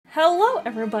Hello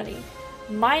everybody,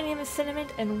 my name is Cinnamon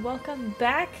and welcome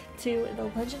back to The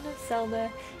Legend of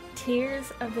Zelda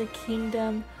Tears of the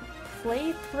Kingdom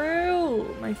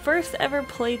playthrough. My first ever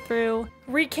playthrough.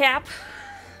 Recap,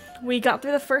 we got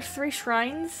through the first 3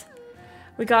 shrines,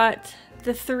 we got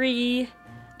the 3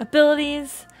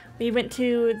 abilities, we went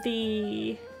to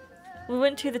the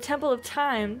Temple of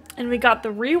Time and we got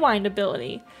the rewind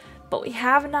ability, but we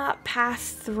have not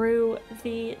passed through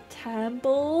the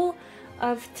Temple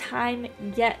of Time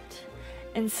yet,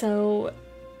 and so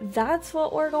that's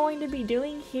what we're going to be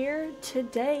doing here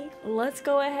today. Let's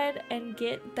go ahead and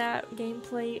get that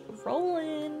gameplay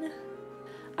rolling.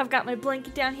 I've got my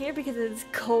blanket down here because it's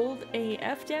cold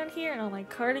AF down here, and all my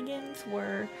cardigans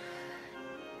were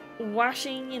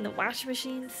washing in the washing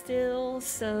machine still,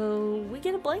 so we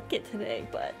get a blanket today,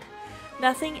 but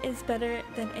nothing is better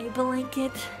than a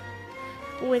blanket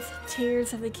with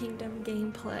Tears of the Kingdom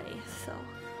gameplay. So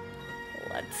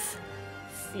let's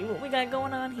see what we got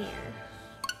going on here.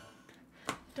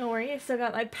 Don't worry, I still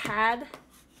got my pad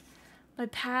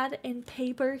and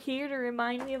paper here to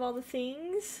remind me of all the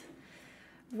things.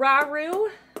 Raru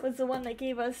was the one that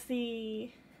gave us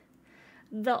the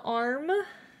arm.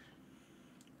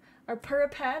 Our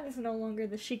Purapad is no longer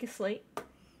the Sheikah Slate.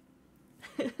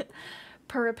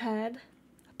 Purapad.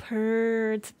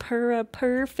 It's a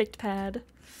perfect pad.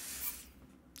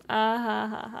 Ah ha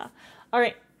ha ha.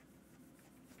 Alright.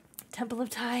 Temple of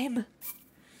Time.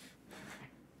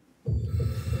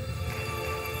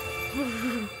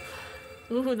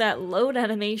 Ooh, that load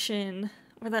animation.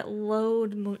 Or that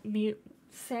load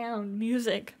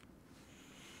music.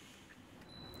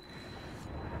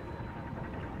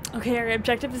 Okay, our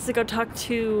objective is to go talk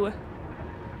to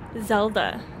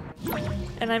Zelda.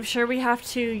 And I'm sure we have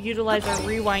to utilize our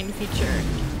rewind feature.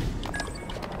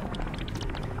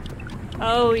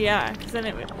 Oh yeah, because then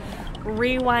it would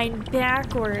rewind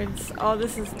backwards. Oh,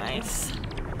 this is nice.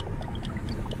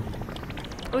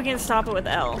 We can stop it with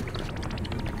L.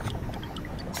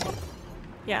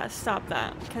 Yeah, stop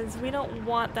that, because we don't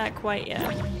want that quite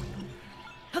yet.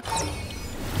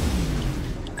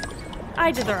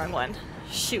 I did the wrong one.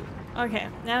 Shoot. Okay,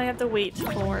 now we have to wait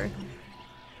for...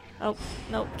 Oh,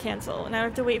 nope, cancel. Now I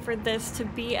have to wait for this to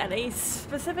be at a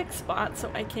specific spot so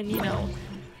I can, you know,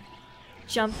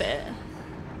 jump it.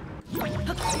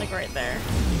 Like right there.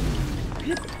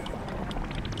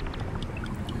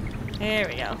 There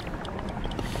we go.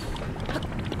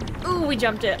 Ooh, we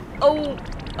jumped it. Oh,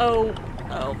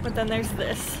 but then there's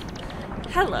this.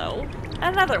 Hello,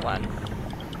 another one.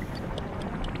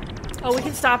 Oh, we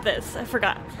can stop this. I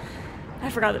forgot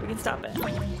that we can stop it.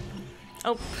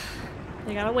 Oh,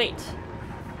 they gotta wait.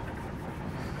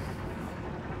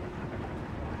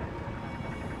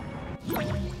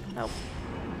 Nope.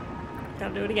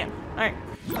 Gotta do it again. Alright.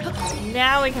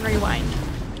 Now we can rewind.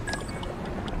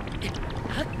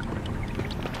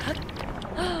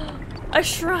 A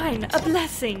shrine! A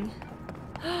blessing!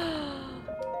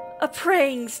 A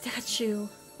praying statue!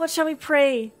 What shall we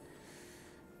pray?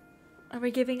 Are we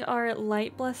giving our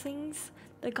light blessings?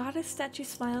 The goddess statue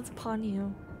smiles upon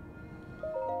you.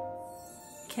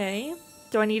 Okay.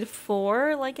 Do I need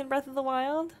 4 like in Breath of the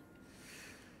Wild?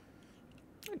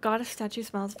 Goddess statue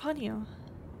smiles upon you.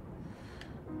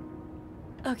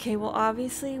 Okay, well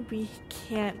obviously we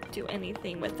can't do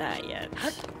anything with that yet.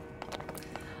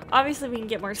 Obviously we can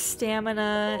get more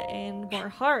stamina and more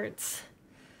hearts.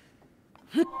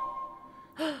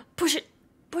 Push it!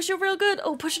 Push it real good!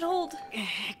 Oh, push and hold!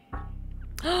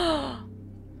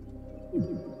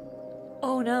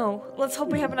 Oh no. Let's hope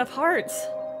we have enough hearts.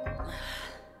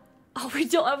 Oh, we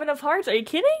don't have enough hearts. Are you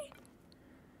kidding?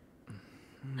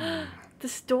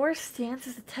 This door stands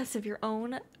as a test of your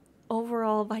own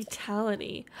overall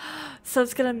vitality. So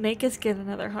it's gonna make us get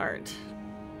another heart.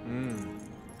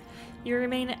 You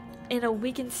remain in a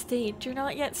weakened state. You're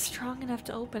not yet strong enough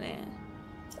to open it.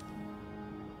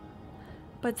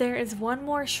 But there is one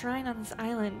more shrine on this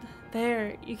island.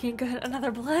 There, you can get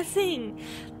another blessing.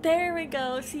 There we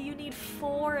go. See, you need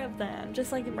 4 of them,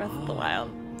 just like in Breath of the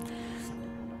Wild.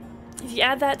 If you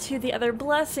add that to the other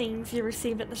blessings you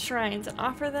received at the shrines and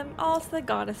offer them all to the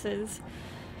goddesses,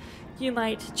 you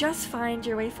might just find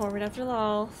your way forward after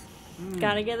all.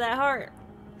 Gotta get that heart.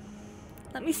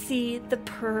 Let me see the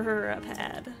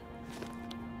Purapad.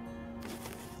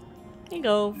 Here you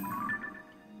go.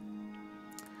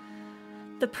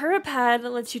 The Purapad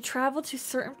lets you travel to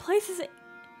certain places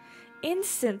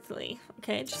instantly.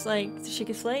 Okay, just like the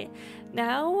Sheikah Slate.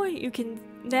 Now you can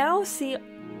see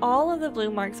all of the blue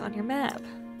marks on your map.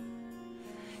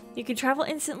 You can travel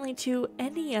instantly to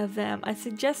any of them. I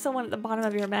suggest the one at the bottom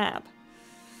of your map.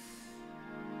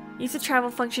 Use the travel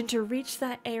function to reach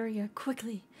that area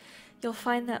quickly. You'll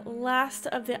find that last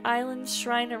of the island's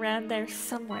shrine around there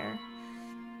somewhere.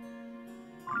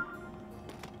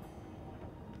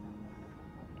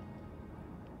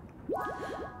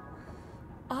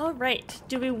 Alright,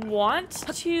 do we want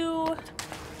to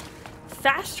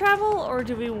fast travel or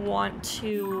do we want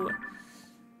to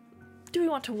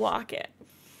walk it?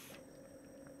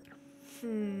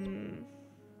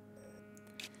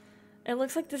 It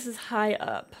looks like this is high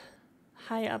up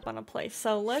on a place.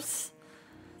 So let's,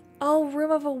 oh,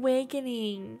 Room of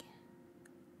Awakening.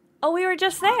 Oh, we were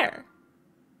just there.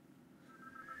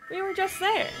 We were just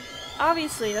there.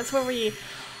 Obviously, that's where we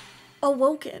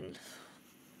awoken.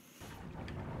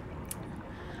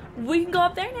 We can go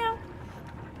up there now.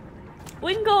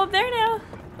 We can go up there now.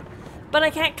 But I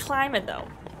can't climb it though.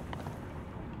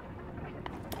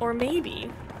 Or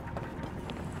maybe.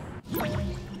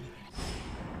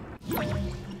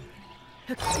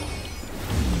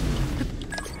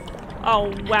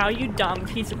 Oh wow, you dumb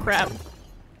piece of crap.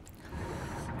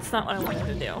 It's not what I wanted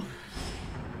to do.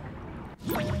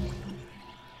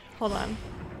 Hold on.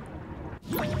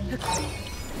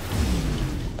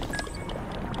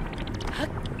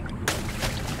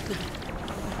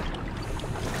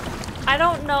 I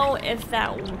don't know if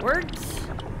that worked.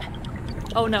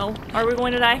 Oh no, are we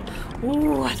going to die?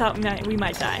 Ooh, I thought we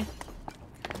might die.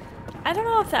 I don't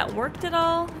know if that worked at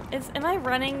all. Am I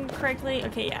running correctly?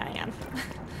 Okay, yeah, I am.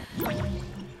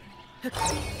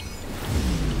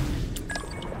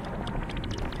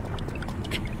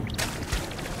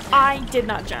 I did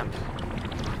not jump.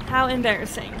 How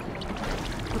embarrassing.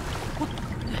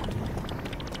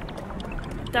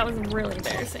 That was really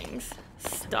embarrassing.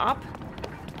 Stop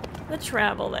the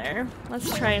travel there.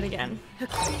 Let's try it again.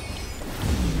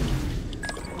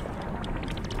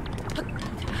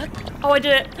 Oh, I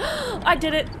did it! I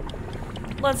did it!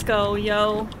 Let's go,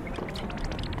 yo.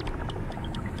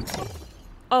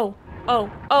 Oh,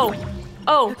 oh, oh,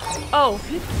 oh, oh.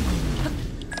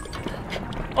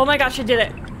 Oh my gosh, I did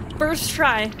it. First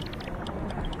try.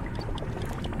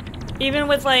 Even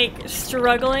with like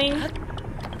struggling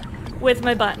with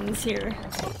my buttons here.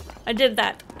 I did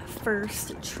that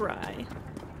first try.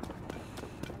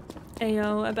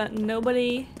 Ayo, I bet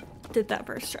nobody did that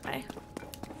first try.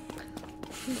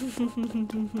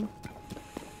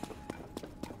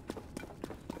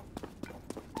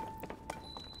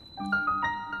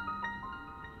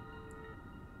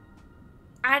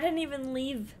 I didn't even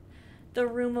leave the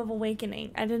Room of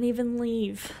Awakening. I didn't even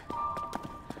leave.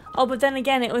 Oh, but then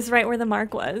again, it was right where the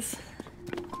mark was.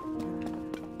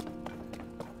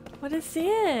 What is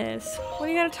this? What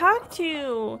do you gotta talk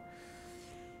to?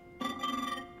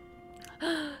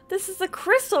 This is the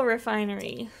crystal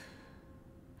refinery.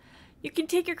 You can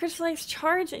take your crystallized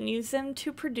charge and use them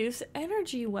to produce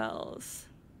energy wells.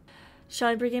 Shall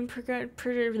I begin? Do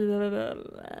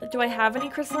I have any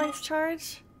crystallized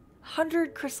charge?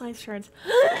 100 crystallized shards.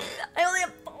 I only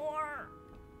have 4.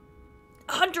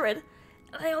 100.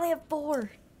 And I only have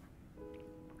 4.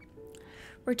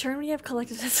 Return when you have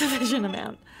collected a sufficient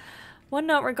amount. One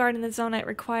note regarding the zonite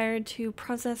required to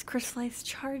process crystallized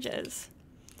charges.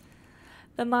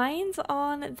 The mines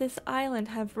on this island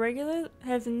have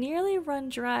nearly run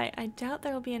dry. I doubt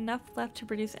there will be enough left to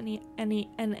produce an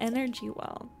energy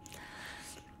well.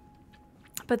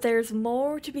 But there's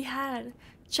more to be had.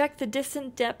 Check the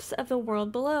distant depths of the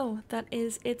world below. That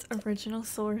is its original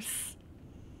source.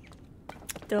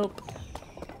 Dope.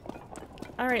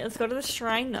 Alright, let's go to the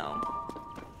shrine though.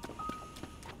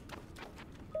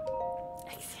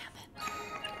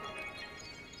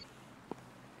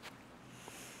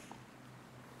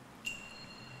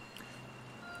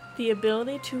 The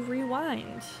ability to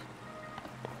rewind.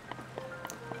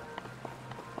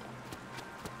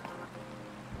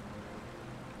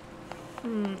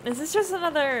 Is this just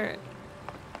another...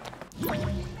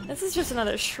 This is just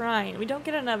another shrine. We don't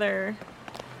get another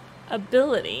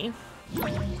ability.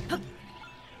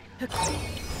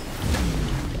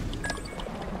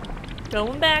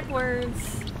 Going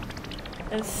backwards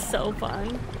is so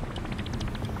fun.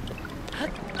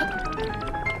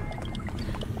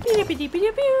 At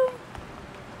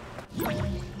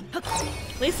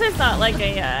least there's not like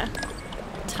a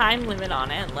time limit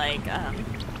on it, like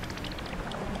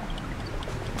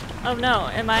oh no,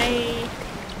 am I...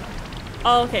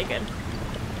 Oh, okay, good.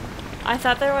 I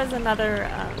thought there was another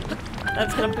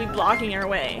that's gonna be blocking our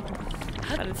way,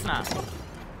 but it's not.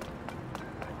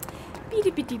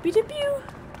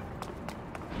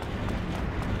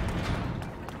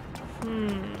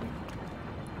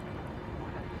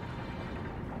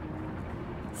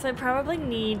 So I probably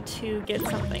need to get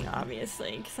something,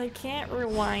 obviously, because I can't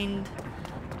rewind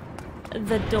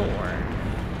the door.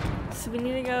 So we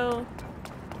need to go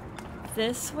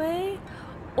this way,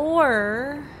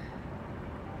 or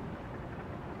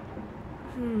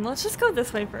let's just go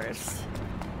this way first.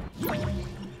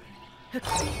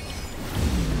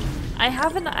 I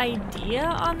have an idea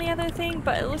on the other thing,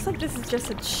 but it looks like this is just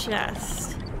a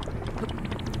chest,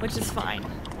 which is fine.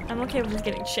 I'm okay with just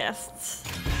getting chests.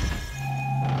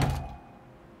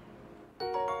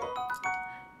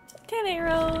 10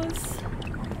 arrows.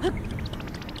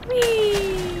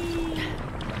 Whee!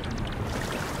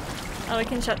 Oh, we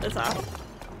can shut this off.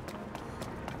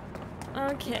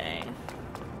 Okay.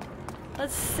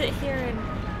 Let's sit here and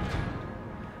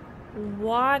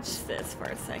watch this for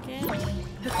a second.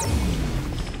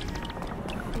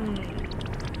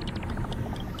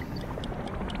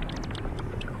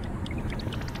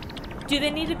 Do they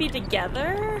need to be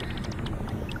together?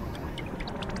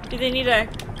 Do they need to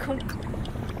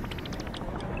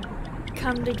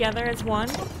come together as one?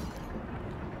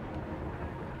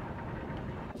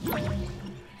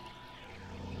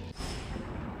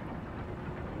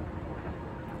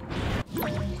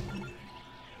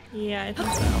 Yeah, I think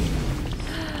so.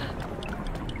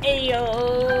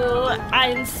 Ayo,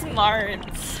 I'm smart.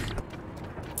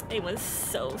 It was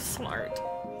so smart.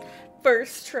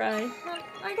 First try. Well,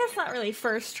 I guess not really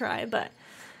first try, but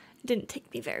it didn't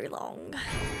take me very long.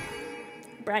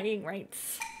 Bragging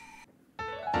rights.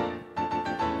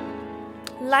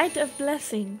 Light of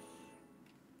blessing.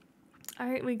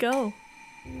 Alright, we go.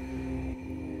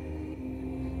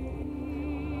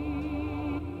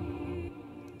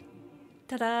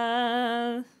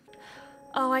 Ta-da!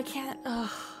 Oh, I can't. Ugh.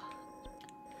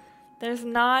 There's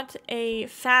not a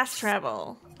fast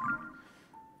travel.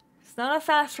 It's not a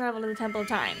fast travel to the Temple of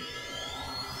Time.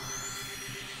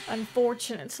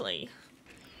 Unfortunately.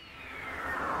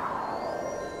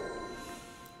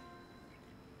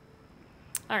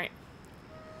 Alright.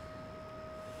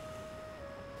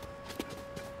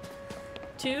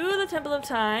 To the Temple of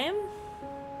Time.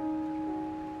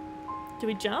 Do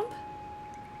we jump?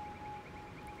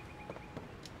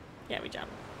 Yeah, we jump.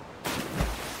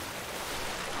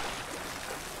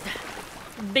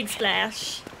 Big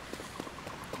splash.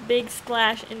 Big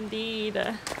splash indeed.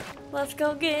 Let's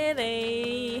go get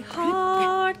a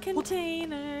heart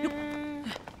container.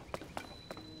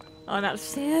 Oh, not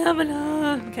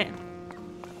stamina. Okay.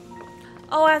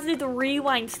 Oh, I have to do the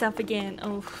rewind stuff again.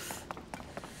 Oh.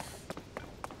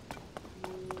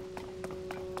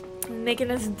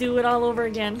 Making us do it all over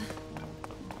again.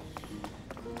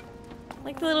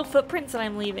 Like the little footprints that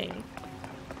I'm leaving.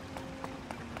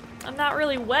 I'm not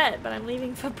really wet, but I'm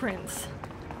leaving footprints.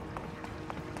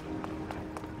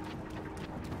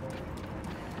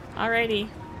 Alrighty.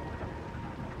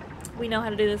 We know how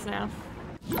to do this now.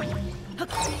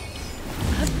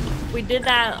 We did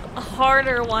that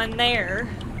harder one there.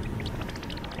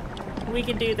 We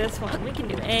can do this one. We can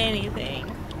do anything.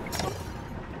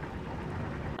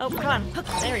 Oh, come on.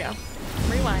 There we go.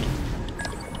 Rewind.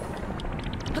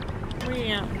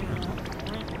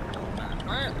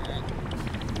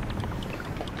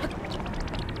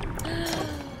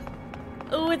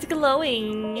 Oh, it's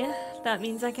glowing. That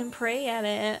means I can pray at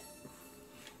it.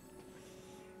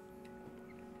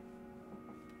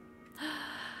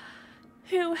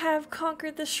 Who have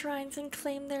conquered the shrines and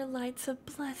claimed their lights of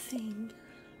blessing.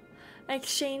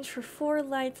 Exchange for 4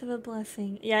 lights of a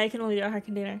blessing. Yeah, I can only do a heart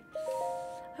container.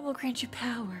 I will grant you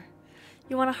power.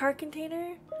 You want a heart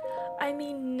container? I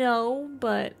mean, no,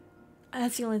 but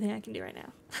that's the only thing I can do right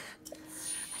now.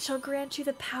 I shall grant you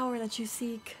the power that you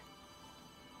seek.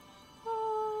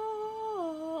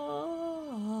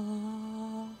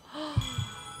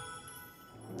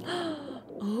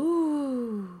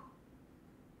 Ooh.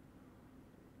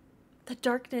 The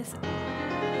darkness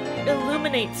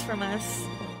illuminates from us.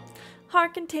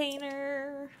 Heart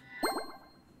container.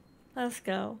 Let's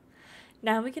go.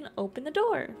 Now we can open the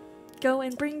door. Go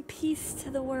and bring peace to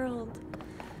the world.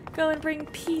 Go and bring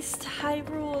peace to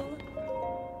Hyrule.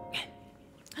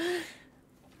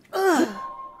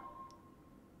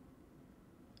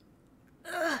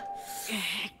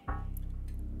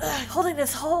 Holding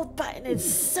this whole button is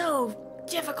so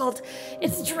difficult.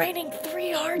 It's draining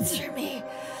 3 hearts from me.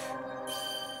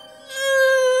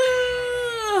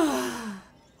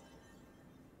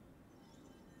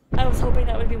 I was hoping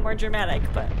that would be more dramatic,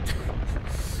 but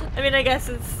I mean, I guess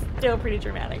it's still pretty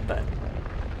dramatic, but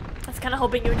I was kind of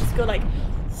hoping it would just go like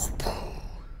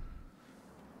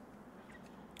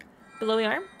glowy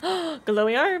arm.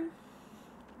 Glowy arm.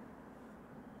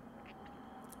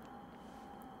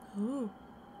 Ooh.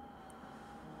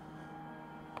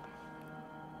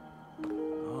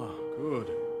 Ah, good.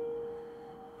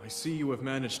 I see you have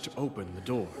managed to open the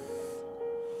door.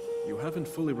 You haven't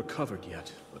fully recovered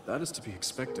yet, but that is to be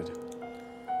expected.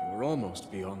 You are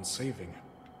almost beyond saving.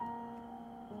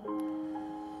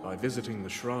 By visiting the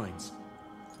shrines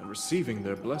and receiving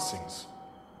their blessings,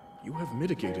 you have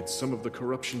mitigated some of the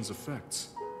corruption's effects.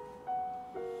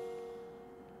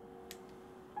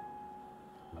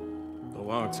 Though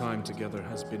our time together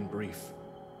has been brief,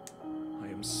 I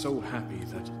am so happy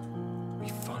that we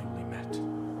finally met.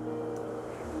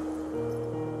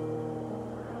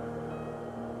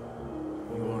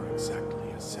 You are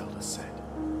exactly as Zelda said.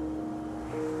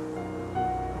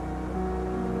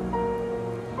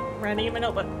 Writing in my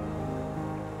notebook.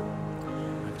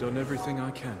 I've done everything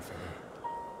I can for her.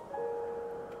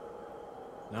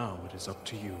 Now it is up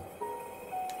to you.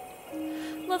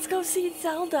 Let's go see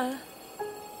Zelda.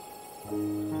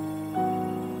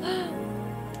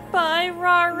 Bye,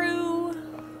 Raru.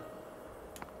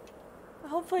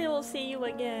 Hopefully we'll see you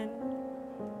again.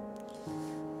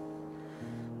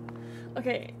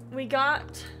 Okay, we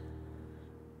got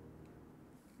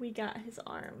his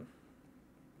arm.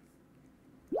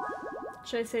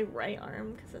 Should I say right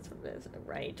arm? Because that's what it is, a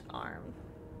right arm.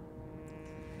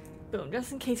 Boom,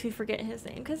 just in case we forget his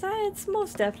name, because it's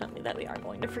most definitely that we are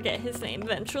going to forget his name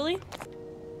eventually.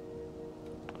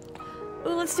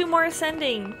 Ooh, let's do more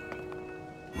ascending.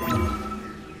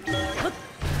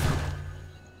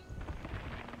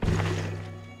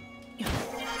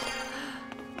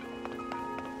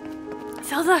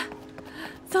 Zelda!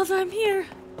 Zelda, I'm here!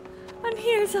 I'm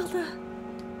here, Zelda!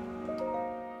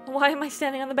 Why am I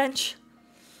standing on the bench?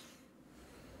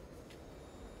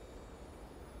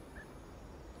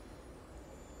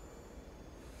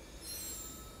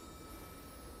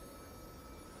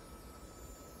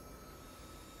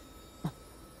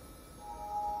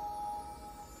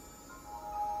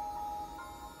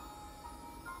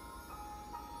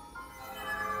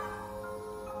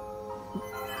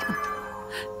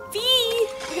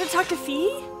 Talk to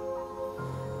Fee?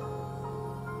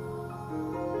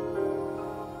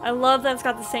 I love that it's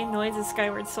got the same noise as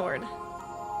Skyward Sword.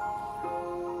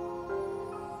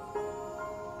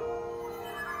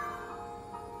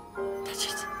 Touch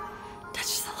it.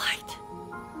 Touch the light.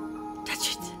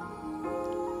 Touch it.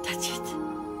 Touch it.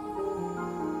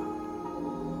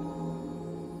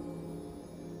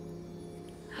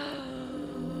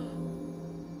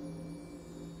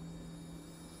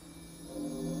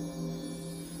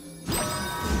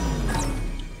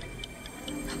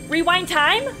 Rewind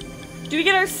time? Do we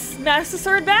get our Master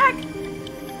Sword back?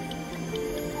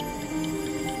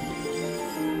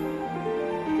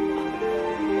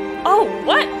 Oh,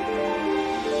 what?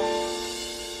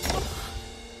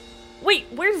 Wait,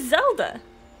 where's Zelda?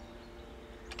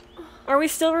 Are we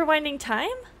still rewinding time?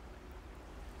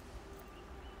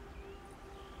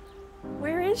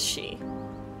 Where is she?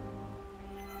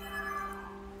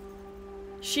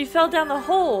 She fell down the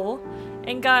hole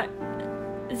and got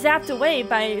zapped away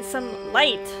by some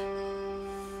light.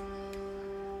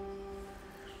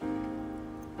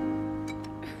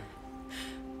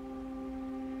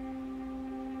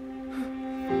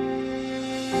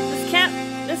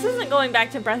 This isn't going back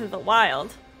to Breath of the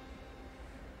Wild.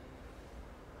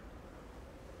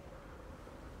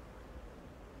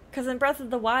 Because in Breath of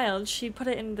the Wild, she put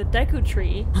it in the Deku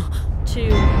Tree to, you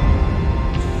know.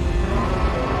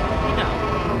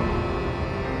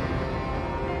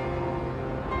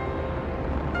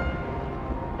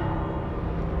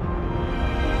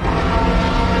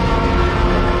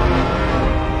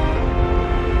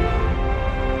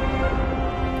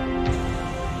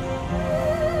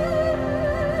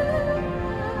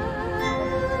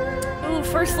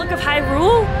 First look of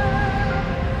Hyrule.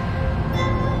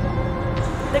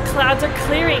 The clouds are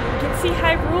clearing. You can see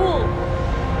Hyrule.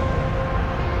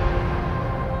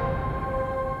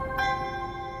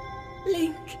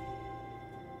 Link.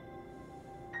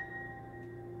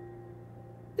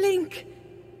 Link.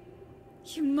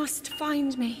 You must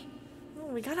find me. Oh,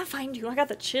 we gotta find you. I got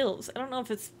the chills. I don't know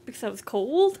if it's because I was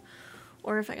cold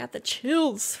or if I got the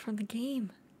chills from the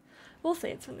game. We'll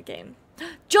say it's from the game.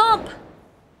 Jump!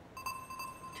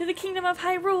 To the kingdom of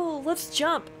Hyrule! Let's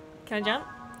jump! Can I jump?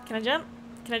 Can I jump?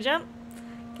 Can I jump?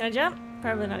 Can I jump?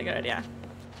 Probably not a good idea.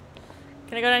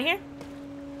 Can I go down here?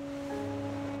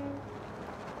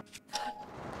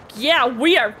 Yeah,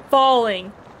 we are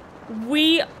falling!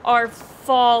 We are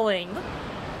falling!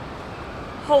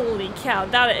 Holy cow,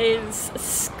 that is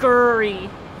scurry.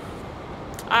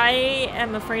 I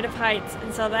am afraid of heights,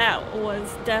 and so that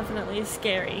was definitely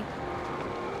scary.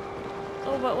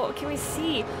 Oh, but what can we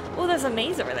see? Oh, there's a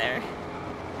maze over there.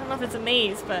 I don't know if it's a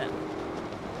maze, but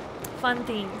fun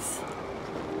things.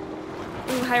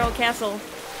 Ooh, Hyrule Castle.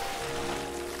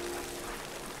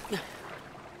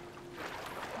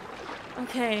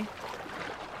 Okay.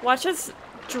 Watch us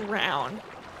drown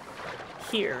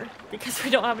here because we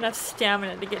don't have enough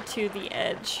stamina to get to the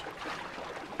edge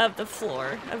of the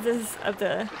floor of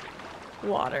the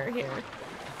water here.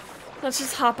 Let's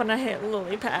just hop on a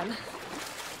lily pad.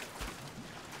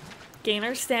 Gain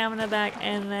our stamina back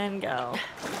and then go.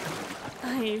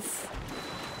 Nice.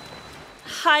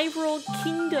 Hyrule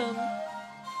Kingdom.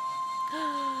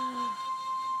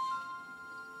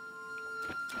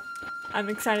 I'm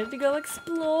excited to go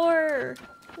explore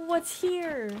what's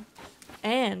here.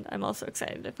 And I'm also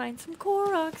excited to find some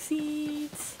Korok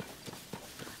seeds.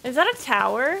 Is that a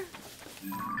tower?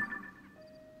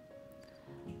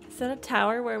 Is that a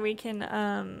tower where we can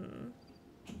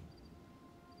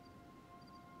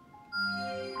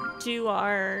do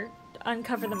our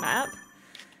uncover the map?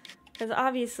 Because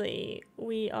obviously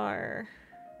we are.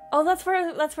 Oh, that's where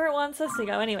it wants us to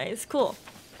go. Anyways, cool.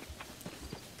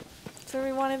 That's where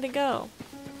we wanted to go.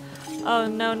 Oh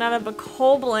no, not a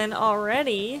Bokoblin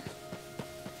already.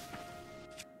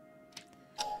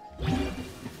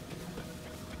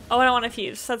 Oh, I don't want a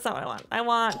fuse. That's not what I want. I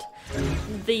want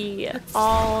the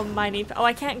almighty. Oh,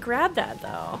 I can't grab that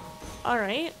though. All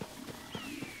right.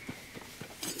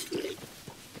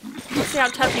 Let's see how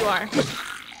tough you are.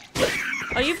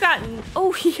 Oh, you've gotten.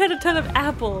 Oh, he had a ton of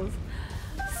apples.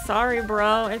 Sorry,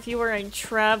 bro, if you were a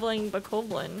traveling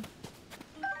Bokoblin.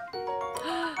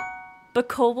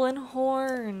 Bokoblin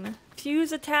horn.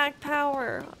 Fuse attack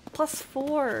power.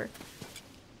 +4.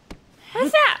 What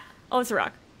is that? Oh, it's a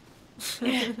rock.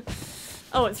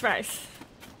 Oh, it's rice.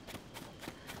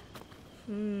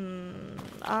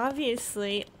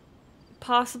 Obviously,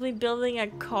 possibly building a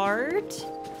cart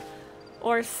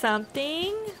or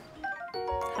something.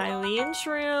 Hylian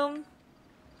shroom.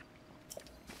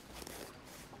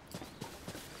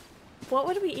 What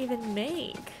would we even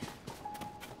make?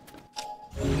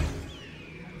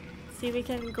 See if we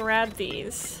can grab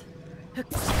these.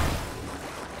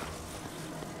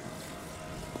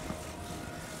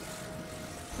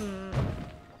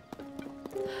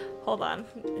 Hold on.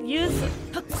 Use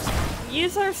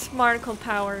our smarticle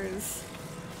powers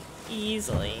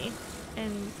easily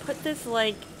and put this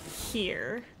like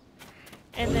here.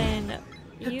 And then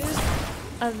use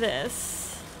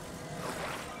this.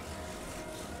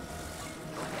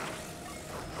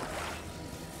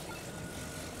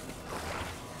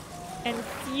 And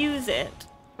fuse it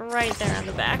right there on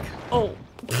the back. Oh.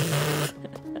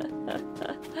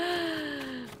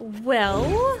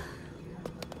 Well,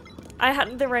 I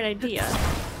had the right idea.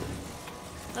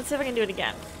 Let's see if I can do it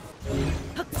again.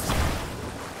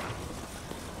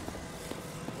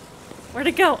 Where'd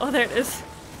it go? Oh, there it is.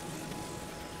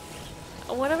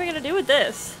 What are we gonna do with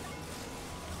this?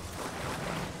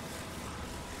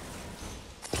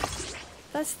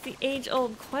 That's the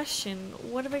age-old question.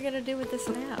 What are we gonna do with this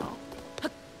now?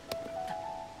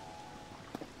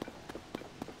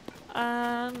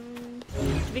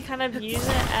 Do we kind of use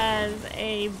it as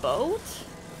a boat?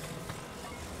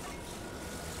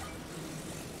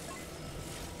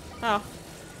 Oh.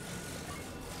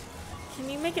 Can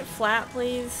you make it flat,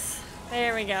 please?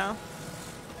 There we go.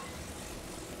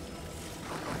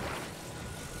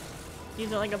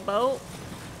 Use it like a boat?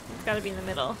 It's gotta be in the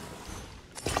middle.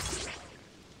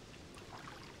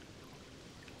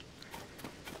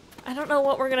 I don't know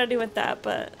what we're gonna do with that,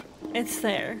 but it's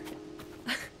there.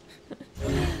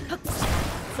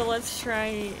 So let's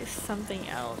try something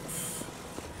else.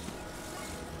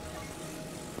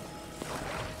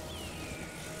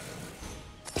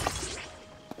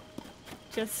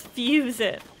 Just fuse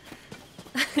it.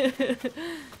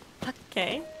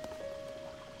 Okay.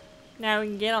 Now we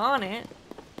can get on it.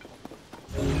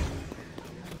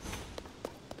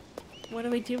 What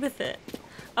do we do with it?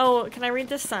 Oh, can I read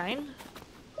this sign?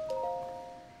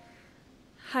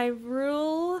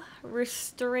 Hyrule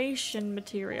restoration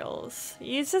materials.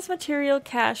 Use this material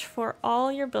cache for all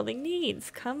your building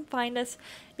needs. Come find us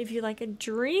if you like a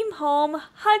dream home.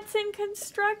 Hudson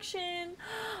Construction.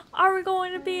 Are we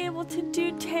going to be able to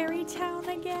do Terrytown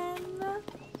again?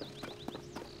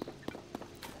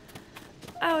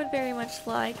 I would very much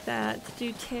like that, to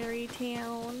do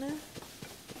Terrytown.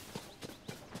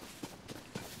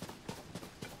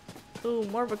 Ooh,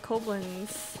 more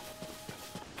Bokoblins.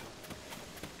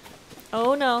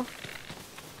 Oh no.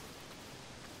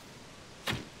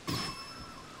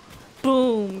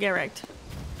 Boom, get wrecked.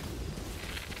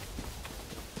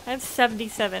 I have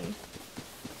 77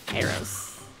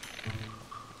 arrows.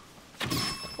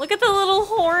 Look at the little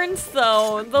horns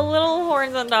though. The little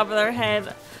horns on top of their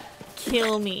head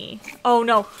kill me. Oh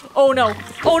no, oh no,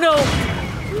 oh no!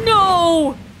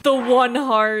 No! The one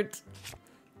heart.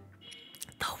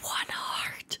 The one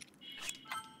heart.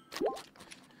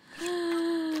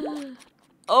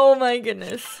 Oh my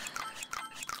goodness.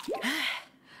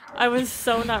 I was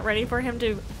so not ready for him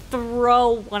to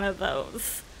throw one of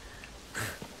those.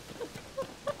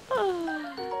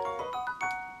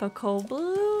 Boko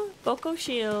blue, Boko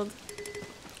shield.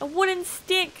 A wooden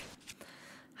stick.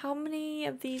 How many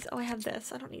of these? Oh, I have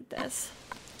this. I don't need this.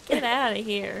 Get out of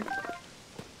here.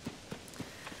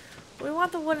 We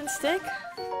want the wooden stick.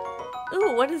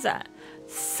 Ooh, what is that?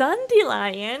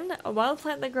 Sundelion, a wild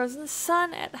plant that grows in the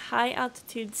sun at high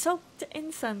altitude, soaked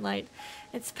in sunlight.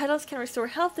 Its petals can restore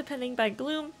health depleted by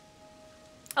gloom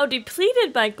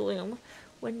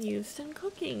when used in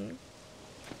cooking.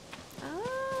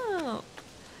 Oh.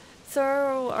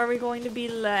 So, are we going to be,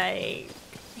 like,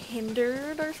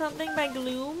 hindered or something by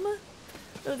gloom?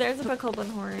 Oh, there's a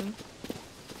Bokoblin horn.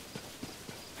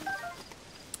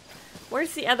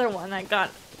 Where's the other one that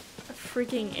got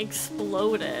freaking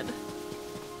exploded?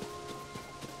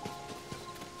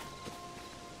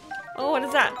 Oh, what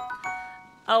is that?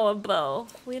 Oh, a bow.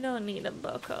 We don't need a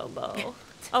Boko bow.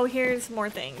 Oh, here's more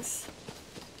things.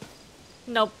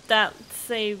 Nope,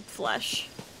 that's a flesh.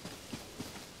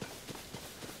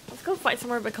 Let's go fight some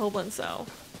more Bokoblins though.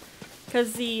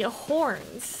 Because the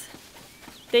horns,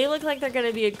 they look like they're going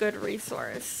to be a good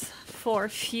resource for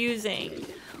fusing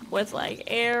with like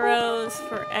arrows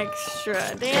for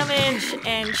extra damage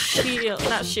and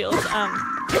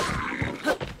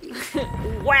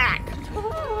whack!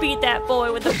 Beat that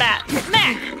boy with a bat.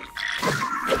 Smack!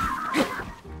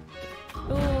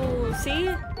 Ooh, see?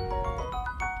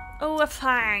 Oh, a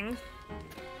fang.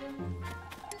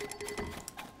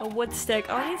 A wood stick.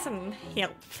 Oh, I need some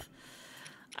help.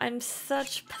 I'm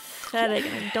such pathetic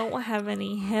and I don't have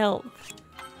any help.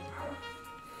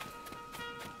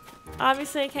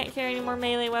 Obviously, I can't carry any more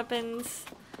melee weapons,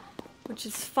 which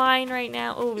is fine right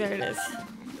now. Oh, there it is.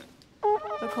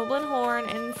 The Bokoblin horn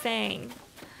and fang.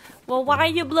 Well, why are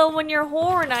you blowing your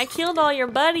horn? I killed all your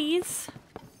buddies.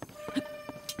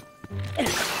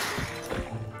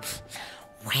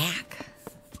 Whack.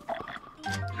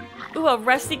 Ooh, a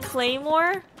rusty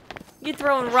claymore? You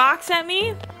throwing rocks at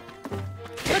me?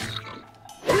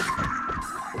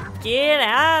 Get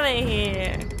out of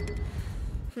here.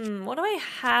 What do I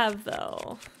have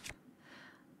though?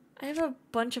 I have a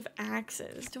bunch of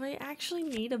axes. Do I actually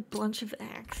need a bunch of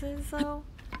axes though?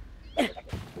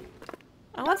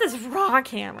 I want this rock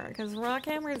hammer because rock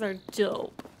hammers are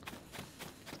dope.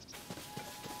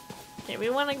 Okay, we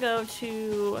want to go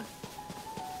to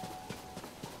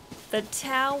the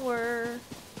tower.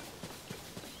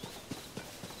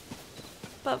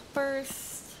 But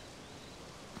first,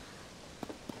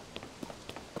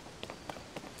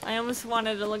 I almost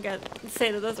wanted to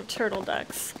say that those are turtle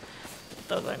ducks.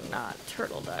 Those are not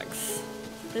turtle ducks.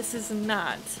 This is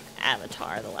not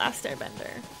Avatar: The Last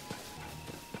Airbender.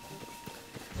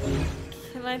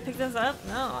 Can I pick those up?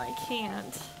 No, I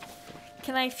can't.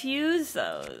 Can I fuse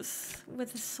those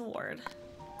with a sword?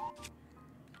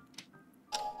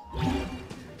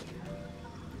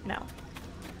 No.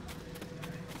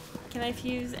 Can I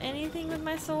fuse anything with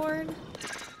my sword?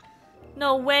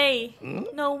 No way.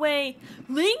 No way.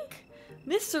 Link?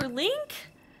 Mr. Link?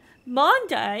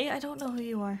 Mondai? I don't know who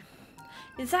you are.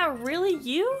 Is that really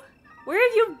you? Where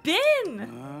have you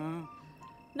been?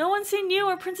 No one's seen you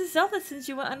or Princess Zelda since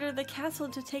you went under the castle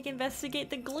to investigate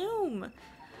the gloom.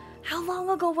 How long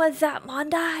ago was that,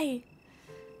 Mondai?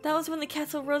 That was when the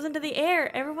castle rose into the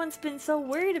air. Everyone's been so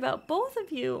worried about both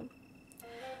of you.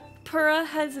 Purah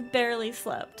has barely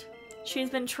slept. She's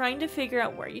been trying to figure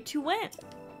out where you two went.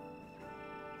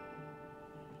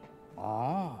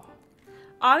 Oh.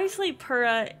 Obviously,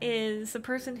 Purah is the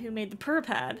person who made the Purah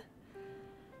pad.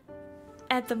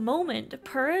 At the moment,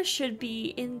 Purah should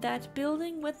be in that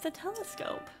building with the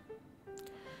telescope.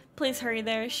 Please hurry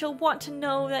there. She'll want to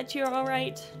know that you're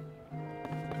alright.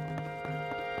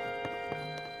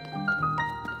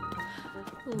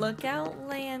 Lookout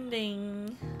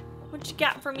Landing. What you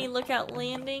got for me, Lookout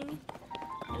Landing?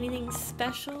 Anything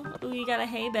special? Ooh, you got a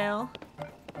hay bale.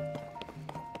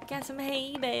 Got some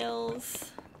hay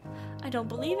bales. I don't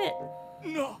believe it.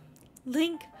 No.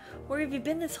 Link, where have you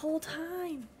been this whole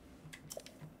time?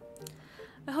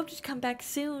 I hoped you'd come back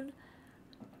soon.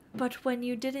 But when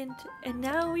you didn't, and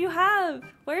now you have.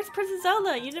 Where's Princess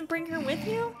Zelda? You didn't bring her with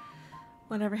you?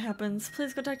 Whatever happens,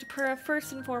 please go talk to Purah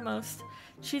first and foremost.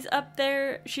 She's up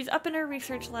there. She's up in her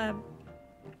research lab.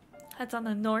 That's on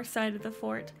the north side of the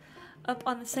fort. Up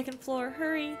on the second floor.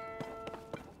 Hurry.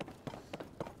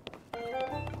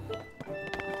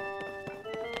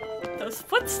 Those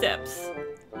footsteps.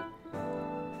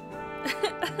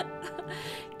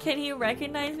 Can you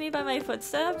recognize me by my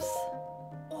footsteps?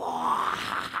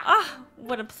 Ah,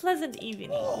 what a pleasant evening.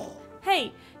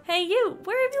 Hey you,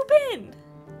 where have you been?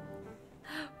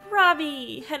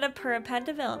 Robbie, head of Purapad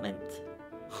Development.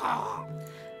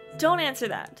 Don't answer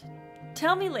that.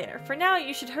 Tell me later. For now,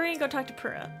 you should hurry and go talk to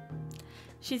Pura.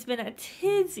 She's been a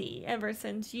tizzy ever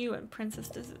since you and Princess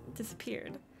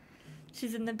disappeared.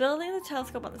 She's in the building of the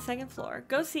telescope on the 2nd floor.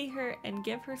 Go see her and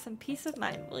give her some peace of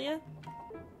mind, will ya?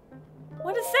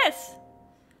 What is this?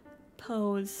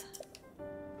 Pose.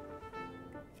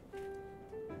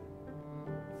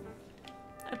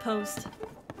 I posed.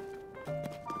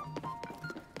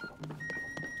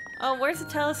 Oh, where's the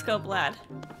telescope, lad?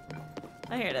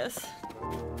 Oh, here it is.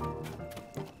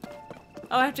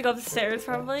 Oh, I have to go up the stairs,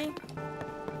 probably?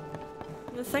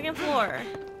 The 2nd floor.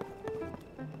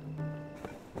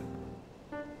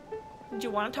 Did you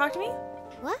want to talk to me?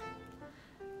 What?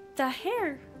 The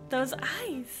hair. Those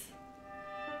eyes.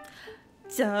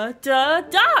 Doc!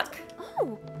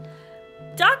 Oh!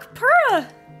 Doc Pura!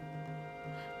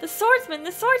 The swordsman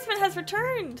has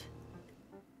returned!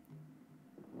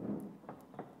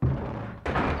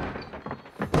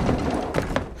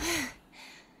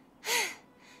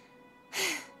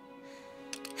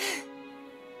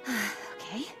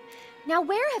 Okay. Now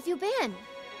where have you been?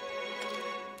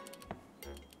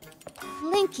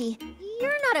 Linky,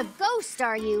 you're not a ghost,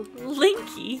 are you?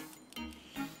 Linky?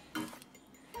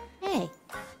 Hey.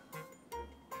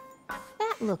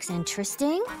 That looks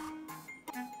interesting.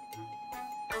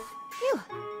 Phew.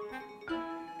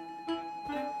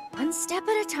 One step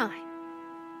at a time.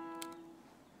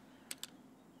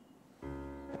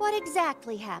 What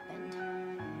exactly happened?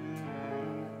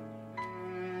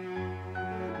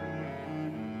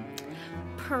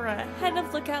 Pura, head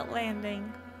of Lookout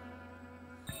Landing.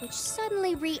 Which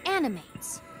suddenly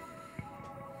reanimates.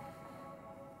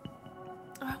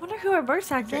 Oh, I wonder who our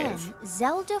voice actor Then is.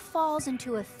 Zelda falls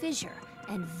into a fissure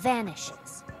and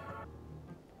vanishes.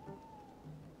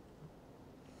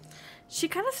 She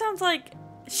kind of sounds like...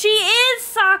 She is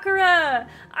Sakura!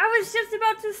 I was just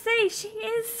about to say, she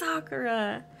is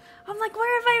Sakura. I'm like,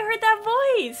 where have I heard that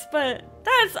voice? But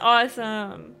that's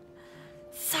awesome.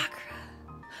 Sakura.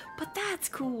 But that's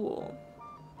cool.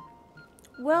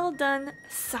 Well done,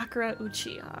 Sakura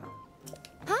Uchiha.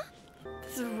 Huh?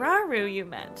 This is Raru you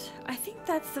met. I think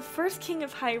that's the first king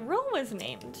of Hyrule was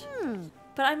named.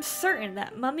 But I'm certain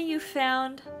that mummy you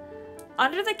found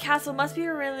under the castle must be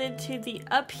related to the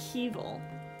upheaval.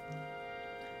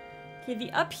 Okay,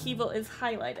 the upheaval is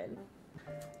highlighted.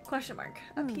 Question mark.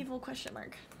 Upheaval question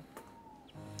mark.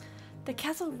 The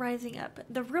castle rising up.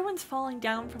 The ruins falling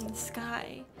down from the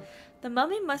sky. The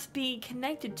mummy must be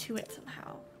connected to it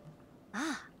somehow.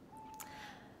 Ah.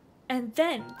 And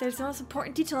then, there's the most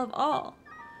important detail of all.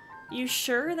 You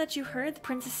sure that you heard the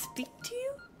princess speak to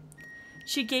you?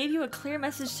 She gave you a clear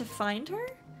message to find her?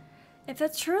 If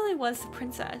that truly was the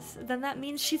princess, then that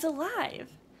means she's alive.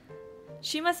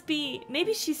 She must be...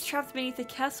 Maybe she's trapped beneath the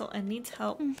castle and needs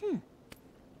help.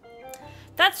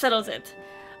 That settles it.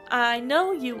 I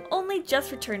know you only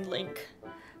just returned, Link.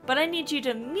 But I need you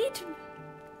to meet...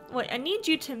 I need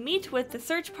you to meet with the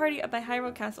search party up by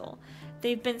Hyrule Castle.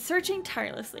 They've been searching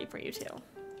tirelessly for you two.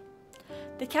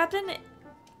 The captain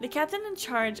in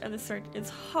charge of the search is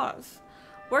Hawes.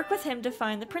 Work with him to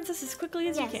find the princess as quickly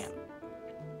as you can.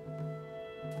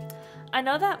 I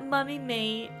know that mummy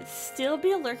may still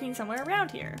be lurking somewhere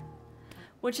around here,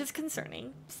 which is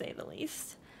concerning, to say the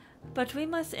least. But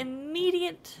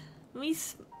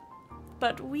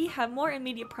we have more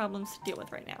immediate problems to deal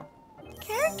with right now.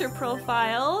 Character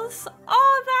profiles.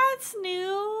 Oh, that's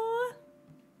new.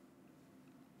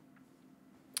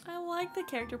 I like the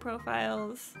character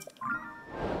profiles.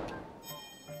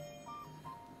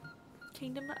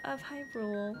 Kingdom of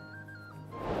Hyrule.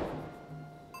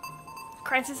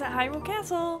 Crisis at Hyrule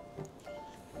Castle.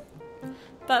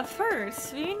 But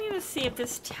first, we need to see if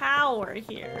this tower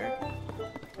here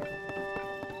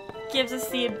gives us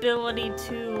the ability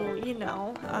to, you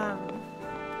know,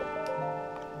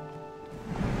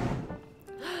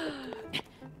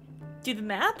 do the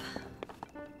map?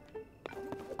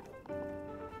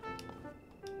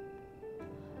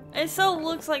 It so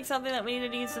looks like something that we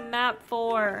need to use the map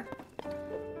for.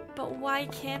 But why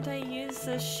can't I use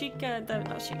the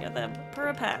the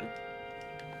Purapad?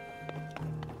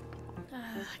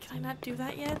 Can I not do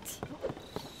that yet?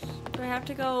 Do I have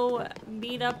to go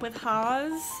meet up with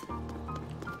Hawes?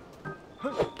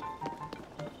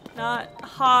 Not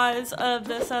Hawes of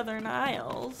the Southern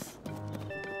Isles.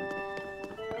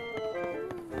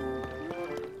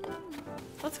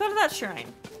 Let's go to that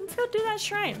shrine. Let's go do that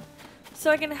shrine.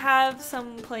 So I can have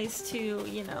some place to,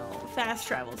 you know, fast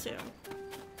travel to.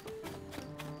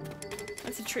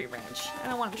 That's a tree branch. I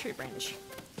don't want a tree branch.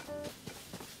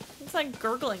 What's that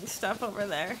gurgling stuff over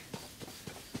there?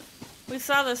 We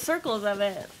saw the circles of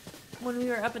it when we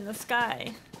were up in the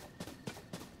sky.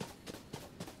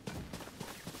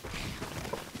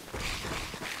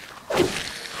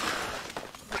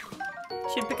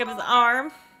 Should pick up his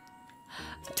arm.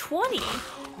 20.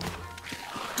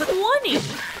 20.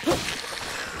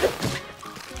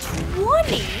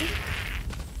 20.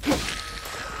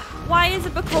 Why is a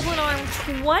Bokoblin arm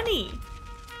 20?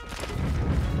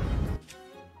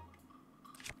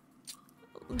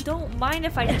 Don't mind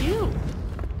if I do.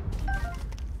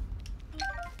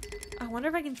 I wonder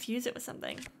if I can fuse it with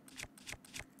something.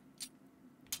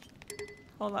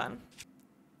 Hold on.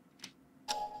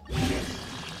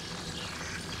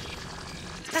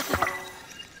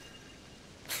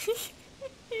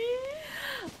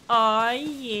 Aw,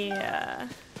 yeah.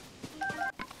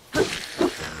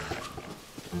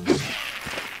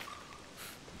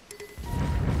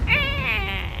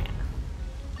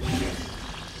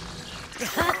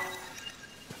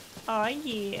 Aw,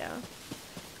 yeah.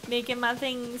 Making my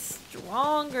things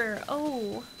stronger.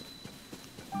 Oh.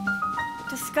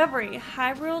 Discovery.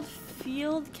 Hyrule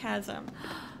Field Chasm.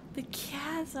 The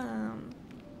chasm.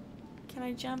 Can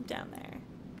I jump down there?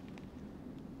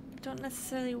 Don't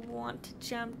necessarily want to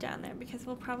jump down there because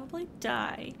we'll probably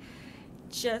die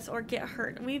or get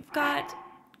hurt. We've got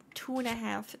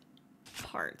 2.5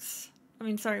 hearts. I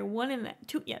mean, sorry,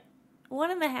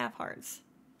 1.5 hearts.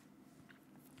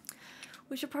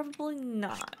 We should probably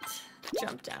not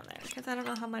jump down there because I don't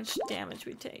know how much damage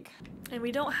we take. And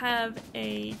we don't have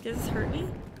a... Does this hurt me?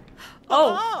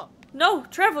 Oh! No,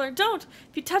 Traveler, don't!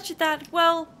 If you touch that,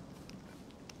 well...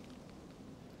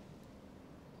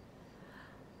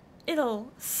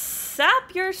 It'll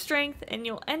sap your strength and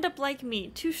you'll end up like me,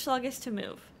 too sluggish to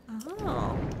move.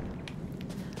 Oh.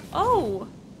 Oh!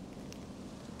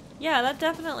 Yeah, that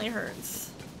definitely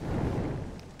hurts.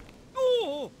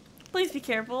 Oh. Please be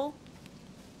careful.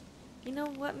 You know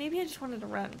what? Maybe I just wanted to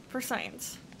run. For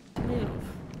science. Move.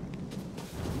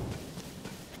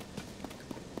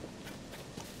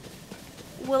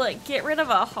 Will it get rid of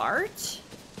a heart?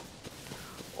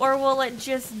 Or will it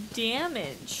just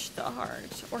damage the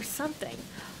heart? Or something?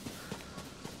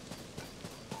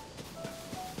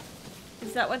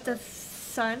 Is that what the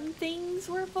sun things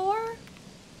were for?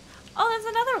 Oh, there's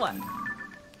another one.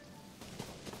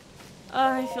 Oh,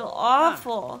 I feel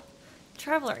awful.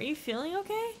 Traveler, are you feeling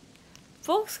okay?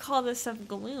 Folks call this stuff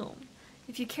gloom.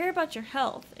 If you care about your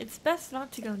health, it's best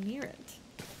not to go near it.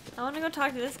 I want to go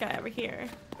talk to this guy over here.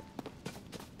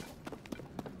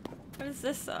 What is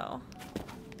this, though?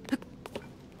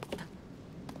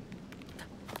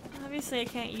 Obviously, I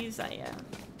can't use that yet.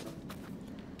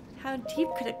 How deep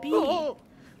could it be?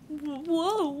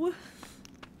 Whoa!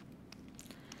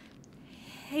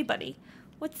 Hey, buddy.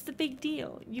 What's the big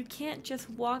deal? You can't just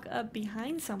walk up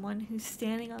behind someone who's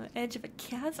standing on the edge of a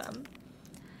chasm.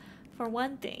 For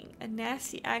one thing, a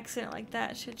nasty accident like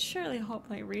that should surely halt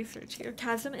my research here.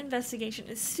 Chasm investigation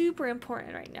is super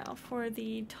important right now for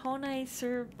the Tonai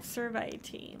survey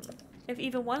team. If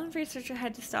even one researcher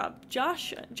had to stop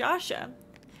Joshua,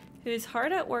 who's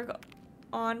hard at work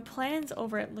on plans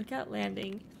over at Lookout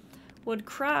Landing, would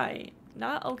cry,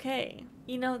 not okay.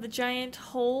 You know, the giant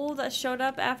hole that showed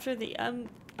up after the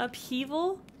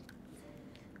upheaval?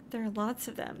 There are lots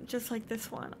of them, just like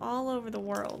this one, all over the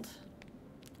world.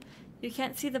 You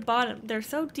can't see the bottom. They're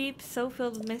so deep, so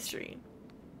filled with mystery.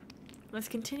 We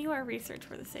must continue our research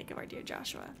for the sake of our dear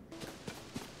Joshua.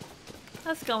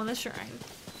 Let's go in the shrine.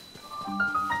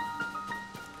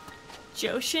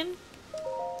 Joshin?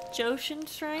 Joshin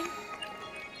shrine?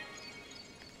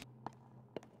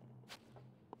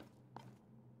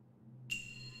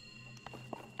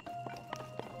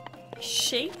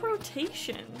 Shape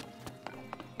rotation.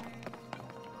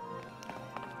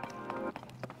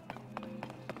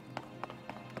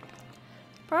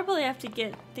 Probably have to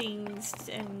get things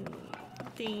and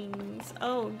things.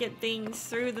 Oh, get things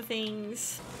through the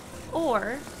things.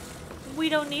 Or we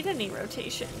don't need any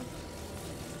rotation.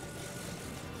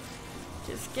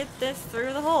 Just get this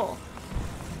through the hole.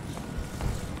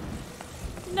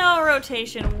 No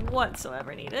rotation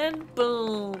whatsoever needed.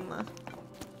 Boom.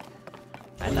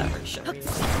 I thought for sure we needed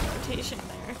some rotation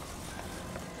there.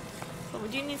 But we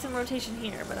do need some rotation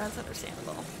here, but that's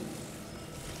understandable.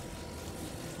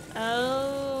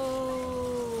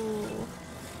 Oh.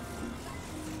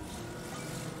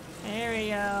 There we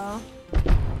go.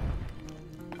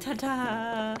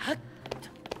 Ta-da!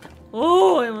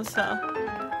 Oh, I almost fell.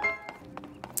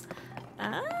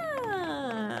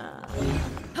 Ah.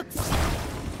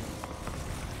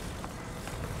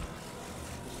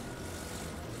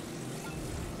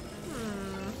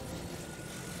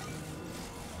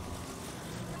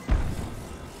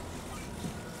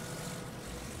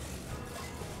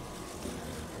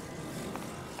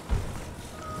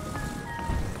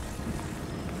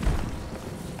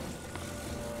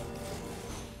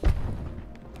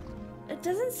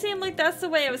 doesn't seem like that's the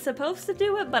way I was supposed to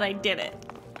do it, but I did it.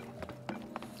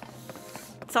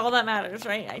 It's all that matters,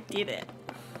 right? I did it.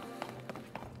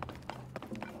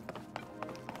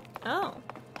 Oh.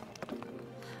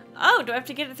 Oh, do I have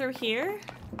to get it through here?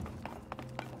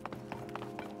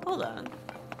 Hold on.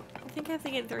 I think I have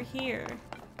to get it through here.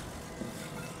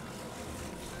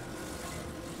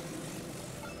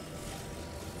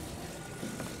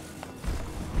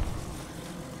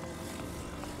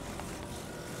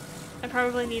 I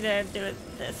probably need to do it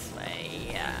this way,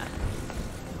 yeah.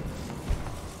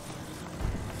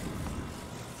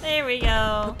 There we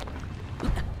go.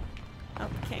 Oh,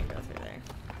 can't go through there.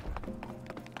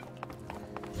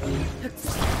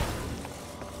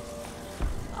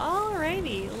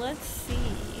 Alrighty, let's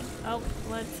see. Oh,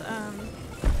 let's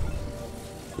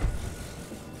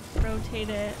rotate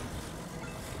it.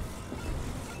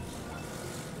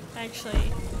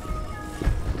 Actually,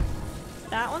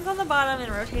 that one's on the bottom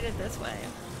and rotate it this way.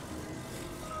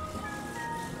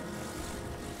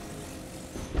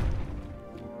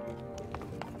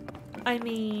 I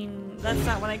mean, that's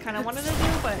not what I kind of wanted to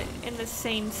do, but in the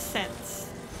same sense.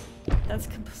 That's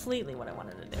completely what I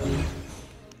wanted to do.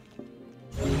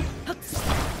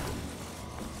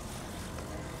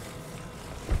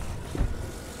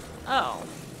 Oh.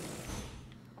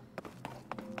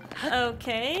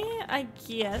 Okay, I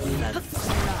guess that's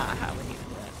not how we do it.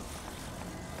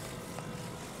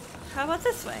 How about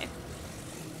this way?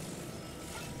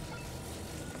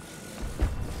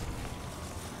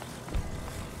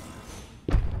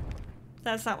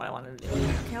 That's not what I wanted to do.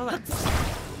 Okay, hold on.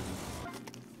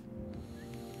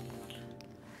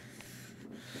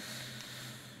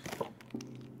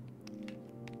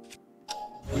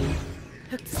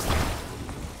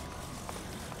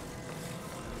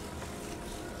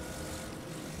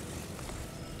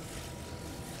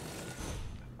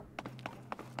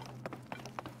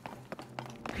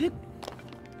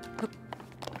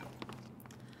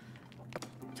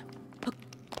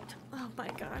 Oh my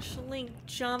gosh, Link,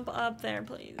 jump up there,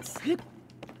 please.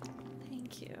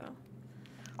 Thank you.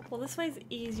 Well, this way's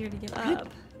easier to get up.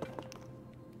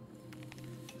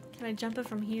 Can I jump it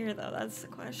from here, though? That's the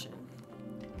question.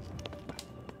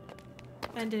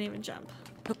 I didn't even jump.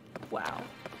 Wow.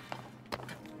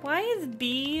 Why does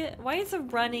the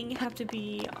running have to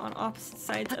be on opposite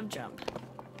sides of jump?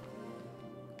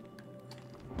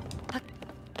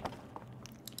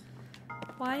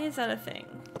 Why is that a thing?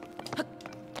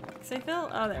 Because I feel,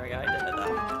 oh, there we go, I did it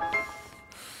though.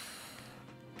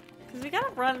 Because we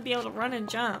gotta be able to run and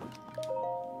jump.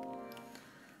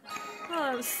 Oh,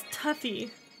 that was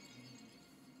toughy.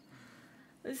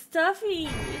 It was toughy.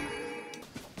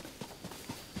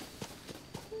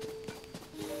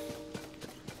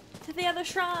 To the other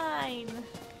shrine.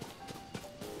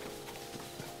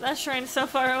 That shrine's so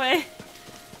far away.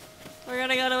 We're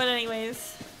gonna go to it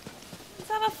anyways. Is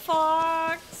that a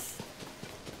fox?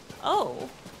 Oh.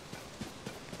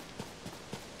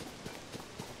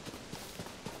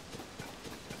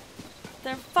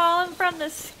 They're falling from the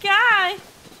sky.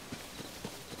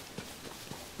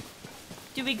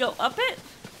 Do we go up it?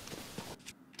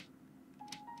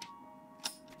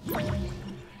 Oh,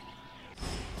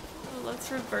 let's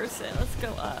reverse it. Let's go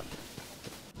up.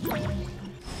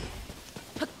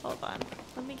 Hold on.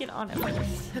 Let me get on it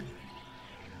first.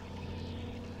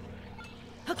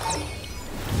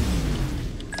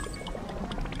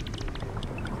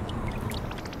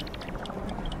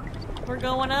 We're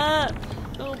going up.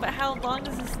 Oh, but how long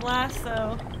does this last,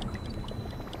 though?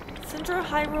 Central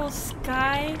Hyrule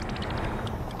Sky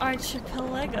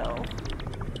Archipelago.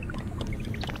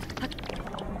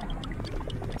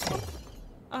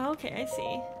 Oh, okay, I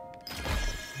see.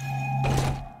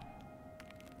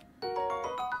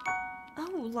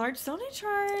 Oh, large zoning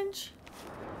charge.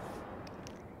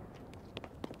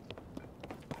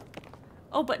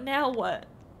 Oh, but now what?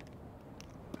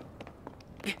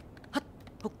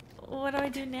 What do I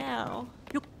do now?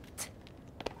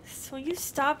 So you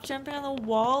stop jumping on the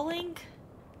wall, Link?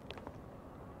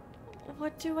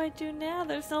 What do I do now?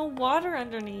 There's no water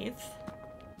underneath.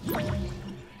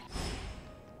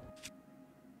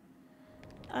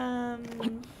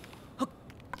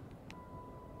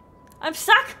 I'm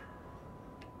stuck!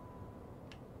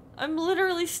 I'm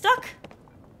literally stuck!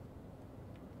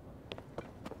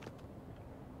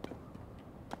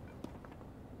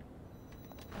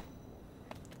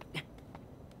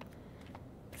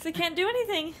 Because I can't do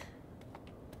anything.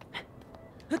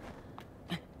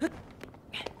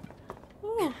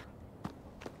 Ooh.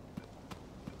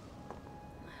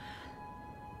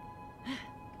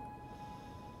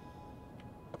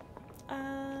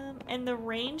 And the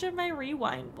range of my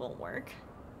rewind won't work.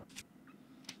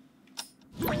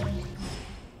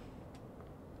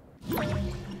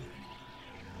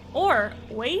 Or,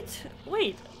 wait.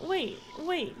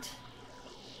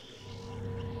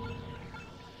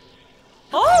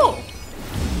 Oh!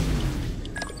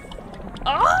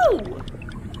 Oh!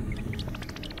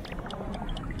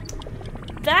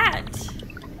 That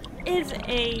is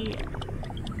a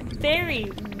very,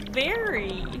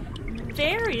 very,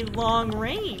 very long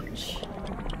range.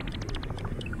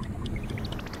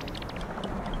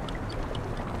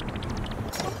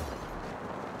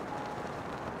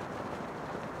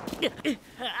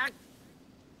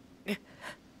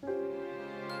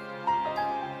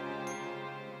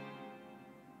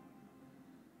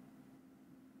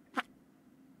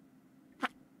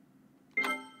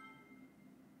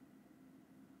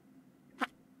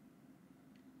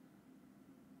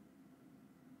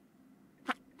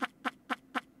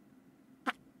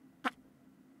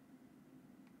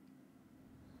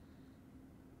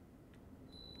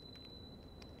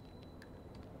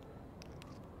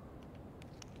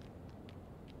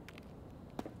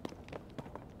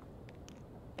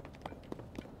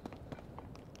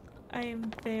 I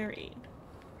am very,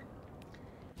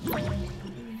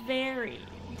 very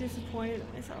disappointed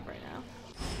in myself right now.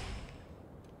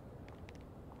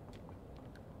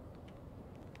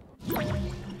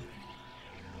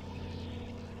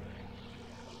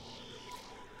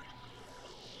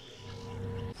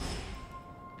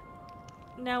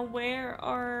 Now where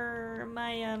are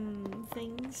my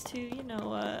things to, you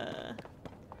know,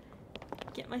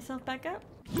 get myself back up?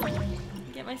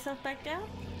 Get myself back down?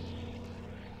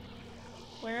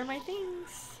 Where are my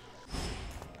things?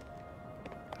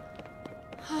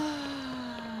 I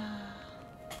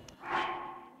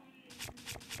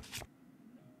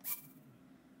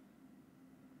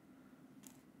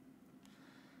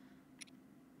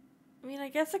mean, I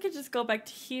guess I could just go back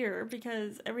to here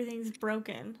because everything's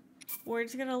broken. We're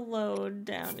just gonna load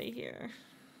down to here.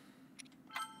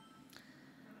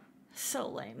 So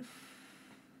lame.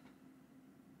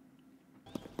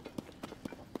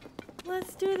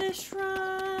 Let's do the shrine.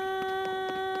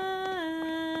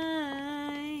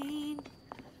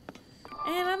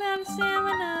 And I'm out of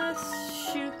stamina.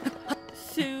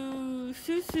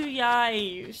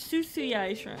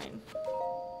 Susuyai shrine.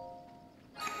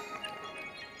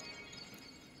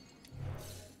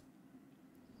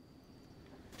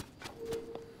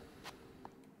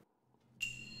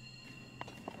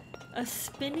 A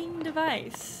spinning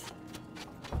device.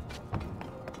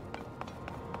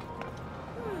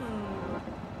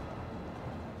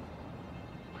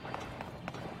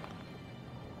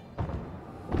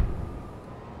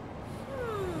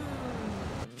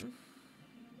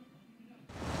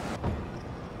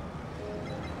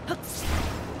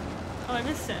 Oh, I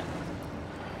missed it.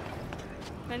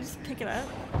 Can I just pick it up?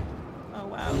 Oh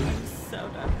wow, I'm so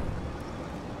done.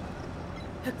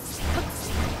 Let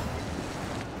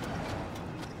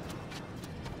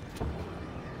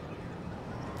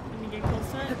me get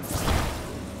close to it.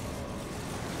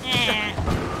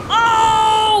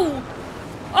 Oh!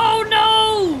 Oh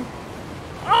no!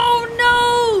 Oh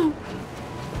no!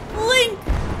 Link!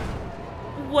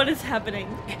 What is happening?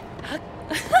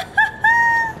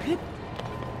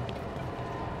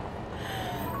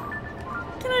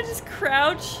 Can I just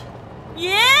crouch?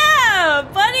 Yeah,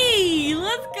 buddy!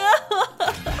 Let's go!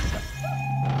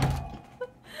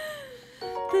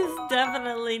 This is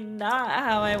definitely not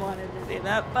how I wanted to do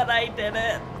that, but I did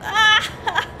it.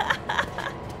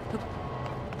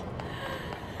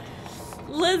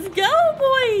 Let's go,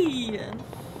 boy!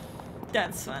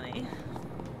 That's funny.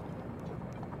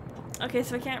 Okay,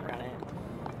 so I can't run it.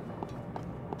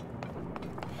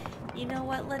 You know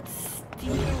what? Let's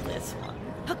steal this one.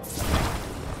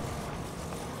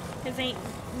 Cause ain't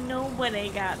nobody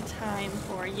got time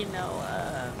for, you know,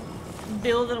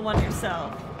 building one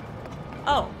yourself.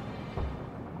 Oh.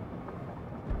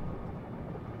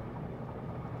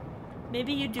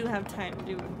 Maybe you do have time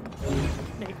to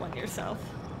make one yourself.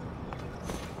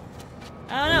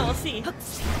 I don't know, we'll see.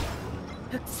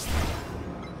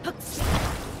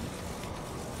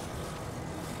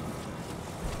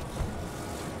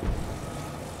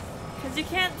 Cause you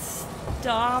can't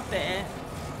stop it.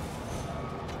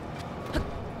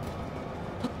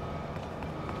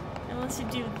 Unless you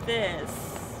do this.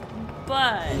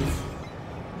 But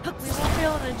we won't be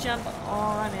able to jump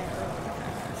on it really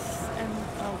fast. And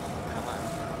oh, come on.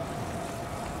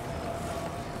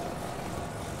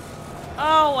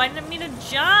 Oh, I didn't mean to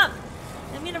jump.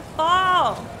 I didn't mean to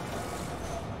fall.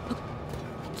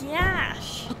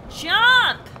 Gosh,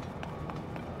 jump!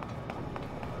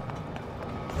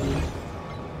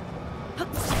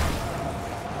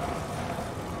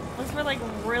 Unless we're like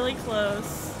really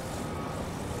close.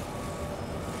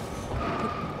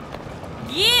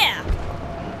 Yeah!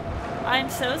 I'm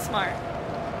so smart.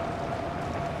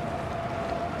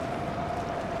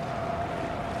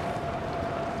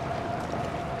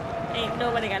 Ain't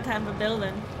nobody got time for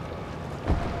building.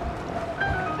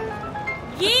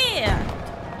 Yeah!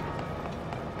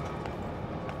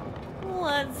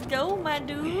 Let's go, my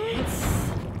dudes.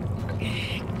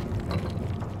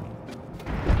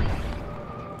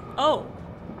 Oh.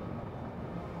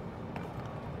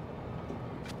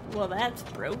 Well, that's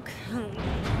broke.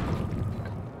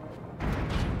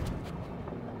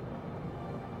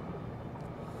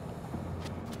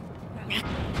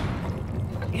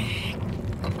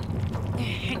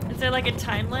 Is there like a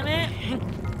time limit?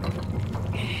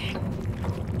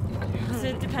 Is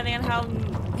it depending on how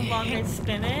long I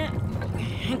spin it?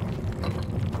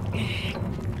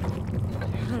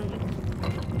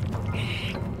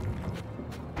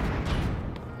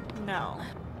 No.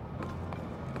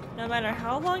 No matter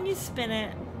how long you spin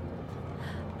it.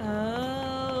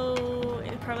 Oh,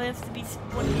 it probably has to be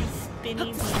one of these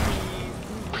spinny thingies.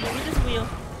 Give me this wheel.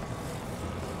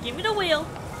 Give me the wheel.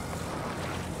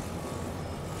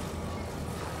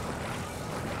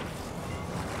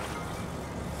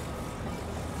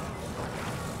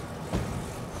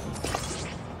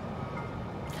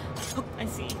 I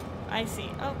see. I see.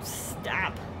 Oh,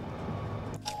 stop.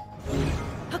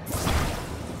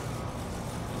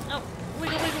 Oh,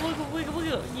 wiggle, wiggle, wiggle, wiggle,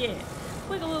 wiggle, yeah.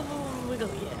 Wiggle, wiggle, wiggle, wiggle,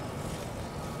 yeah.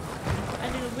 I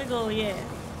do the wiggle, yeah.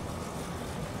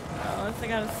 Oh, unless I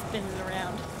gotta spin it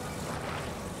around.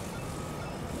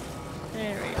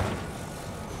 There we go.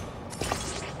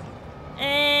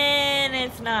 And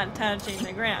it's not touching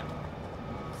the ground.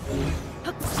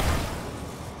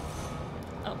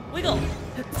 Oh, wiggle.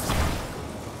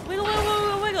 Wiggle, wiggle,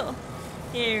 wiggle, wiggle.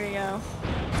 Here we go.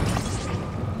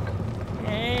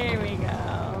 There we go.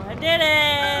 I did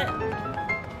it!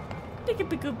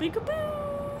 Peekaboo, peekaboo.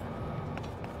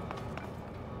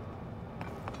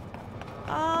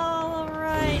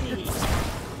 Alrighty.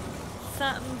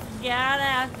 Something's gotta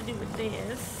have to do with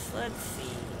this. Let's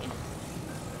see.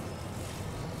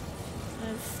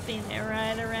 Let's spin it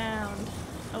right around.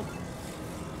 Oh.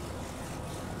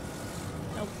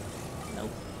 Nope.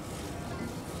 Nope.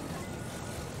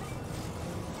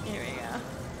 Here we go.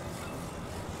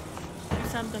 Do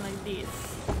something like this.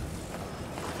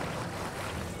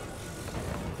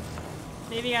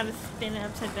 Maybe I gotta spin it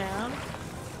upside down.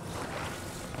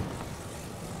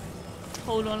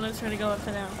 Hold on, let's try to go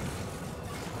upside down.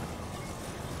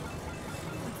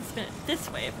 Let's spin it this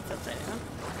way if it's upside down.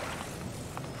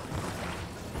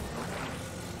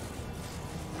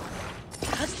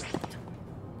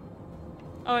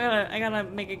 Oh, I gotta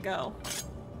make it go.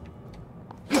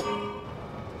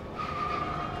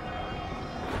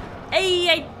 Hey,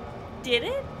 I did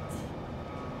it?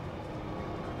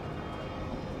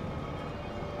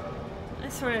 I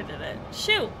sort of did it.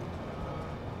 Shoot!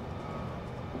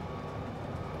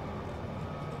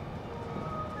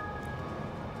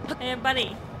 Hey,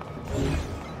 buddy.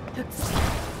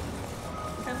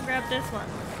 Come grab this one.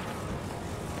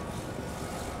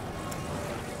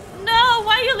 No!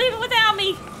 Why are you leaving without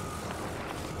me?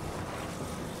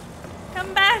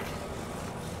 Come back.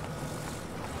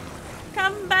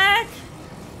 Come back.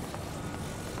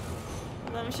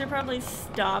 Well, we should probably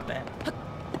stop it.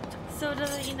 So it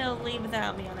doesn't, you know, leave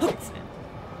without me on accident.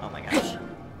 Oh my gosh.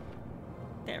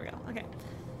 There we go. Okay.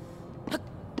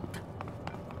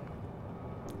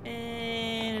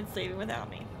 And it's leaving without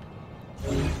me.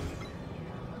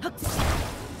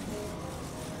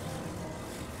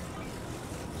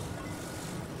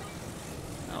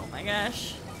 Oh my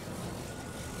gosh.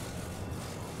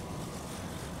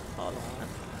 Hold on.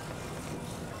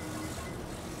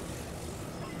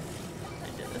 I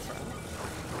did this wrong.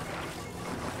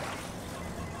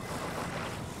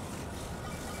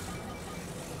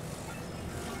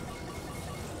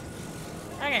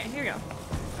 Okay, here we go.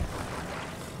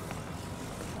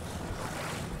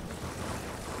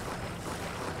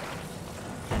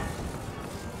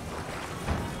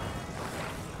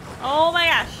 Oh my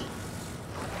gosh.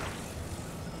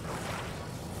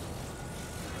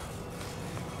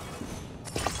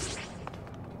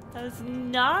 That is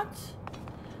not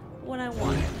what I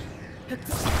wanted.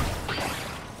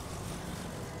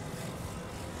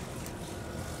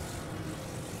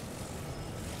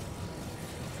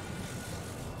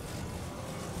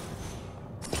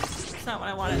 It's not what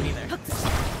I wanted either.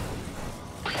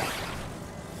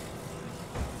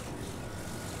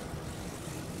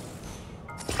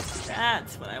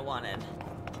 That's what I wanted.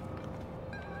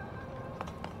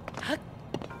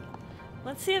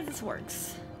 Let's see if this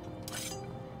works.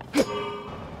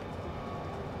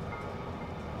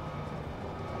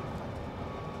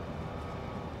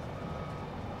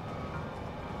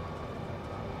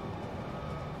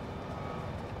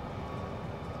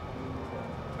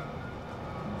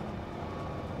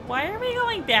 Why are we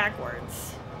going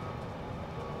backwards?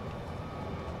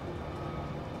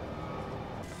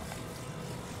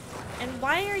 And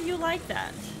why are you like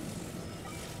that?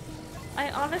 I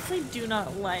honestly do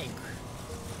not like.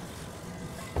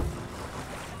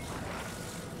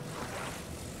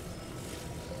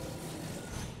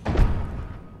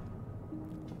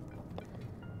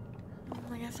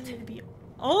 I guess I need to be.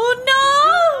 Oh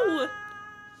no!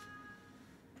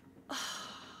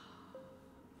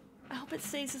 I hope it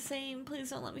stays the same. Please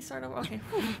don't let me start over. Okay.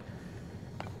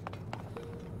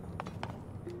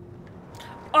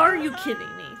 Are you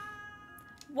kidding me?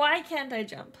 Why can't I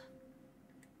jump?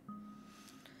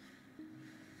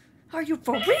 Are you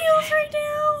for reals right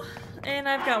now? And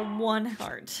I've got 1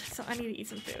 heart, so I need to eat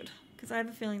some food. Because I have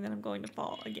a feeling that I'm going to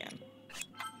fall again.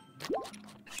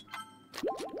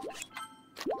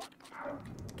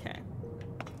 Okay.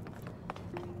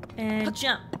 And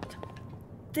jump.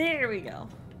 There we go.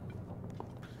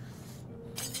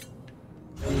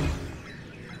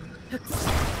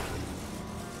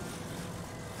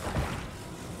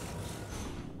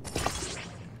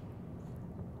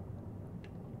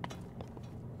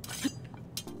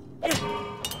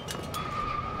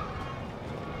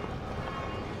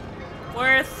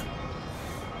 Worth.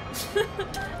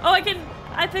 Oh,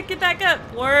 I pick it back up.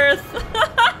 Worth.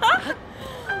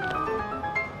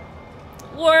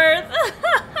 Worth.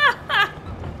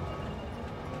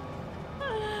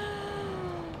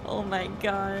 Oh my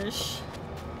gosh.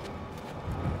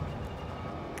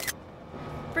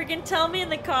 Freaking tell me in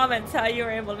the comments how you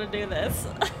were able to do this.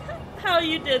 How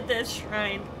you did this,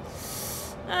 Shrine.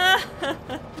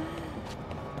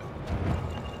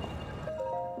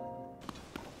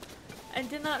 I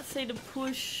did not say to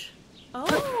push. Oh,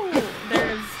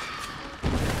 there's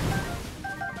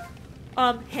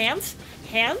hands?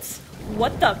 Hands?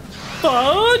 What the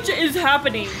fudge is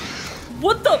happening?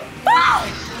 What the fuck?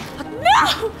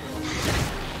 No!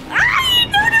 Ah,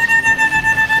 no, no, no, no, no, no,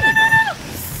 no, no, no, no,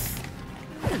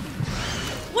 no!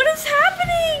 What is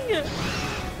happening?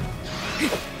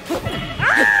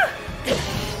 Ah!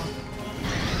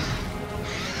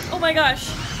 Oh my gosh.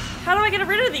 How do I get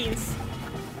rid of these?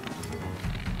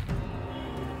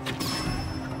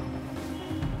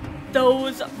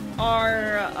 Those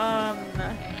are,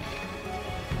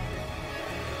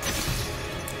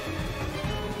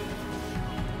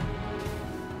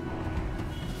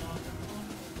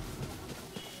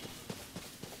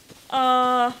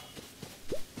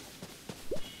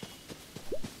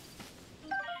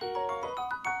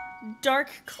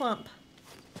 dark clump.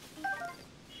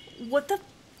 What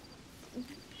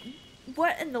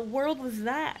in the world was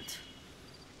that?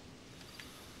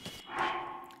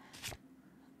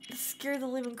 It scared the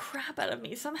living crap out of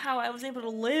me. Somehow I was able to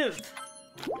live.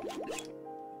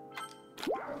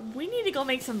 We need to go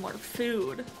make some more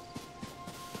food.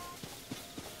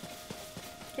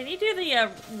 Can you do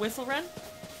the whistle run?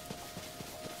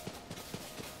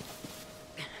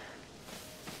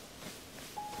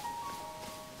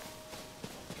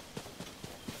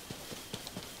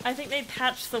 I think they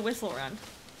patched the whistle run.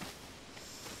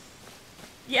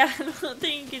 Yeah, I don't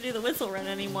think you can do the whistle run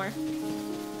anymore.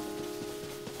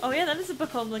 Oh yeah, that is a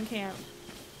Bokoblin camp.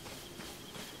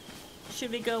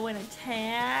 Should we go and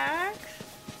attack?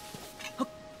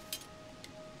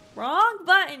 Wrong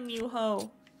button, you ho!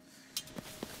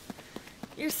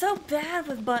 You're so bad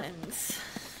with buttons.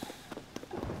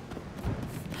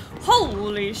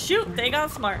 Holy shoot, they got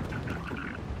smart.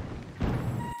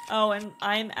 Oh, and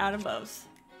I'm out of bows.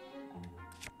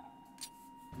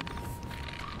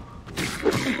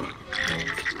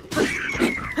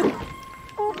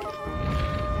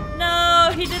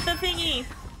 No, he did the thingy.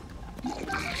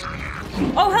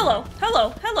 Oh, hello,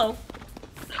 hello, hello.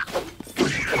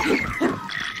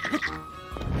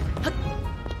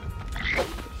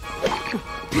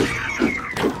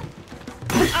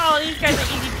 Oh, these guys are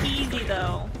easy peasy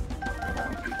though.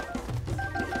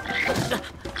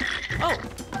 Oh,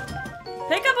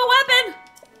 pick up a weapon.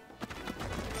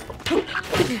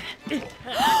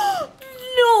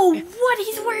 No, what?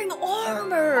 He's wearing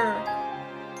armor.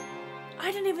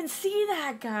 I didn't even see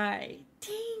that guy.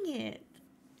 Dang it.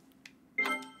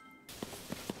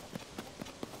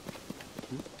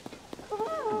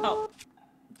 Oh,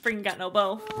 freaking got no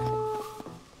bow.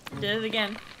 Did it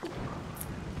again.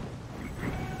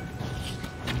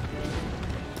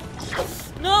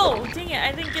 No, dang it,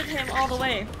 I didn't get him all the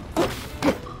way.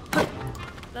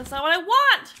 That's not what I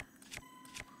want.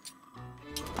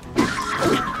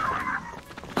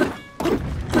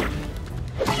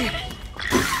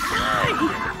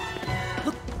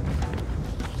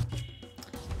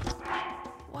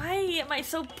 Why am I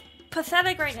so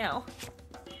pathetic right now?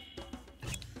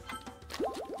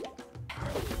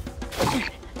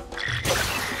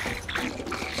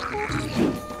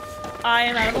 I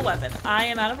am out of a weapon. I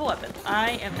am out of a weapon.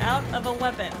 I am out of a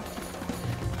weapon.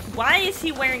 Why is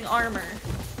he wearing armor?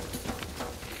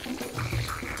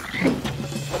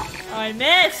 Oh, I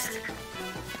missed!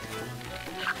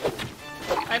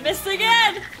 I missed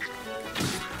again!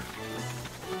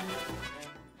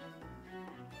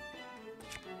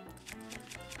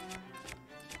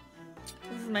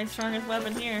 This is my strongest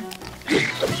weapon here.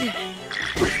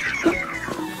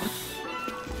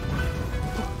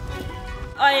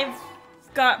 I've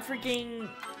got freaking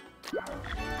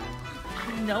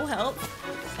no health.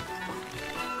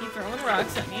 He's throwing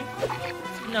rocks at me.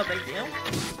 No big deal.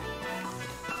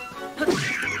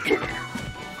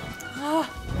 Oh.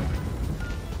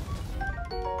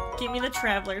 Give me the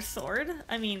Traveler's Sword.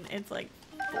 I mean, it's like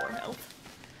 4 health.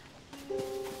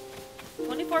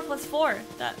 24 plus 4.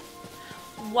 That.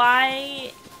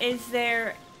 Why is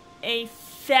there a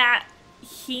fat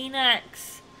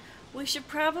Phoenix? We should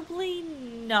probably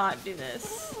not do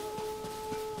this.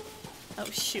 Oh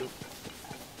shoot.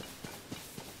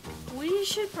 We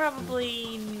should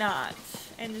probably not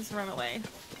and just run away.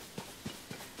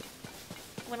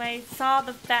 When I saw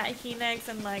the fat Phoenix,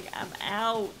 I'm like, I'm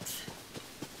out.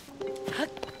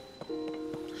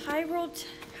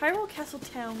 Hyrule Castle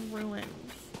Town ruins.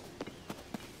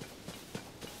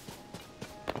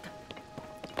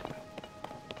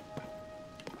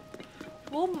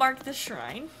 We'll mark the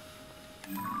shrine.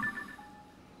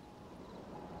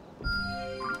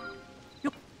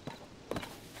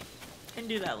 And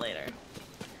do that later.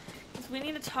 Because we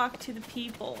need to talk to the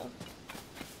people.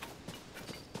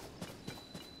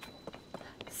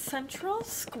 Central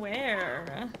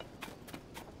Square.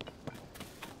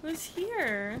 Who's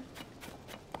here?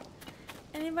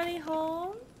 Anybody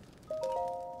home?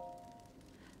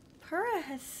 Pura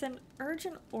has sent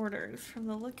urgent orders from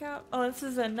the lookout. Oh, this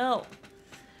is a note.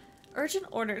 Urgent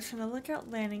orders from the lookout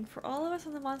landing for all of us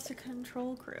on the monster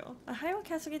control crew. The Hyrule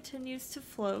Castle continues to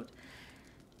float.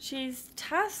 She's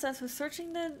tasked us with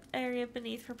searching the area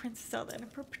beneath for Princess Zelda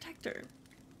and her protector.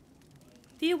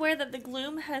 Be aware that the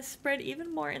gloom has spread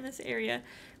even more in this area.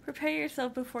 Prepare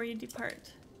yourself before you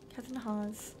depart. Captain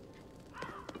Hawes.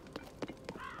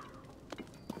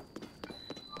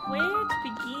 Where to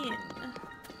begin?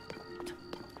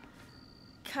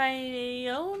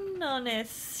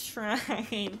 Kaiononis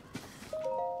Shrine.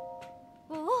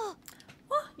 Oh,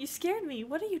 you scared me.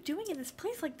 What are you doing in this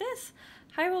place like this?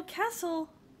 Hyrule Castle.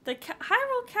 The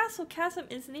Hyrule Castle chasm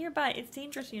is nearby. It's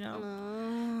dangerous, you know.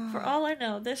 For all I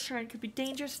know, this shrine could be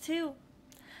dangerous too.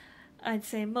 I'd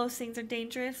say most things are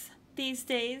dangerous these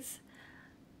days.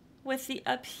 With the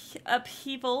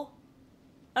upheaval,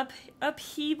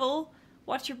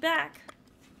 watch your back.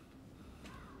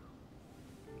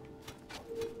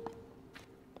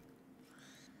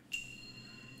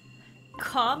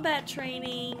 Combat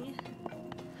training.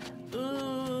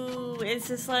 Ooh, is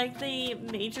this like the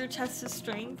major test of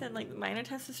strength and like the minor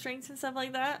test of strength and stuff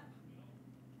like that?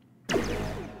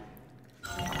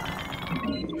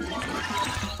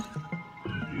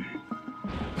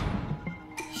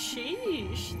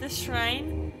 Sheesh. This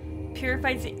shrine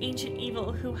purifies the ancient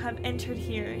evil who have entered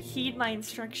here. Heed my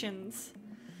instructions.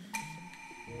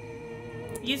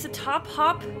 Use the top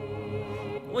hop.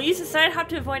 We'll use the side hop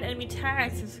to avoid enemy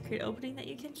attacks. There's a great opening that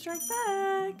you can strike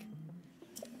back.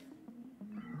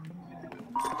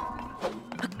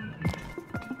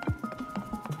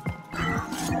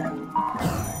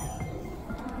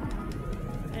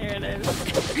 There it is.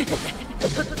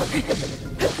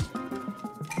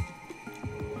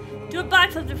 Do a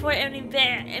backflip before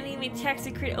enemy attacks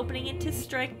to create opening and to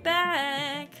strike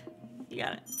back. You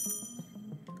got it.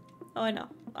 Oh, I know.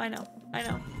 I know. I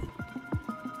know.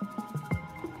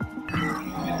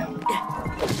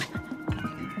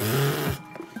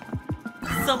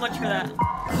 So much for that.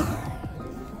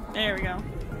 There we go.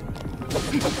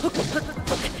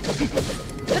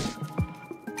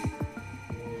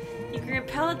 You can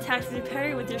repel attacks as you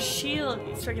parry with your shield.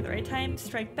 You strike at the right time,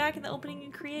 strike back in the opening you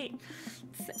create.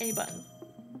 It's the A button.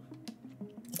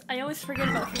 I always forget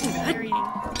about parrying.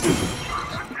 I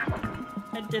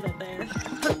did it there.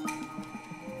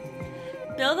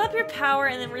 Build up your power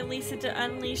and then release it to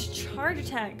unleash charge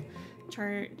attack.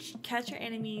 Catch your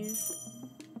enemies.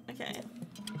 Okay.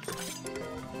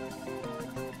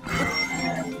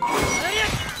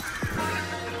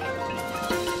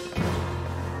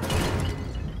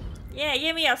 Yeah,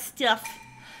 give me your stuff.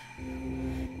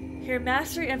 Your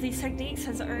mastery of these techniques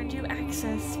has earned you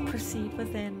access. Proceed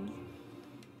within.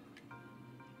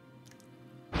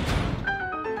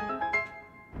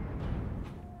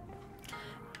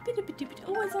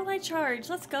 Oh, it's all night charge.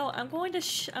 Let's go. I'm going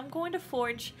to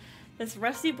forge this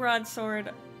rusty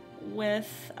broadsword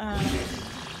with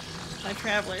My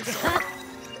traveler's sword.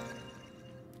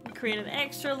 Create an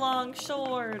extra long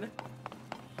sword.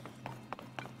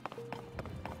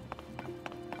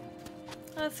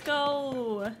 Let's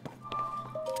go.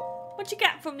 What you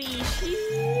got for me, sheep?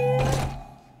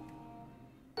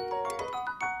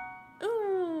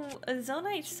 Ooh, a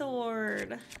Zonite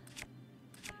sword.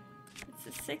 It's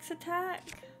a 6 attack.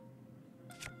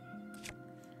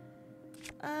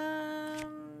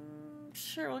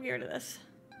 Sure, we'll get rid of this.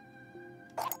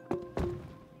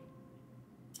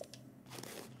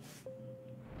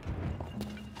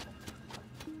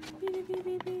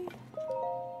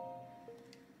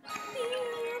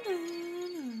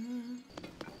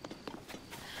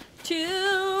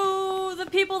 To the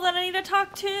people that I need to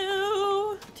talk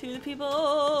to. To the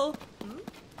people.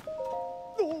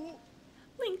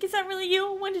 Link, is that really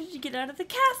you? When did you get out of the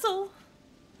castle?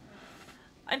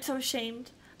 I'm so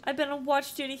ashamed. I've been on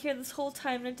watch duty here this whole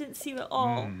time and I didn't see you at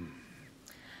all.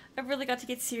 I've really got to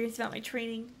get serious about my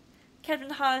training.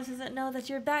 Captain Haas doesn't know that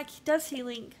you're back, does he,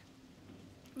 Link?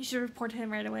 You should report to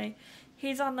him right away.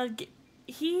 He's on the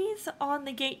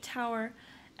gate tower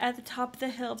at the top of the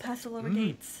hill past the lower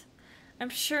gates. I'm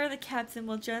sure the captain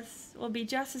will be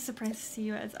just as surprised to see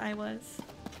you as I was.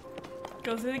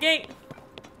 Go through the gate.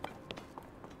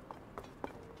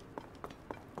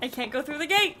 I can't go through the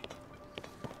gate.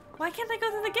 Why can't I go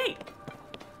through the gate?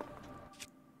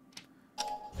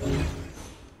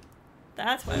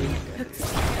 That's why we can't go through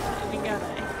the gate. We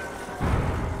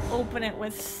gotta open it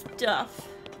with stuff.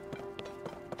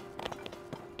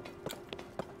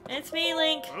 It's me,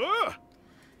 Link.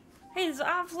 Hey, this is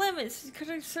off limits. Could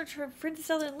I search for Princess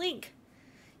Zelda and Link?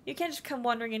 You can't just come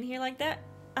wandering in here like that.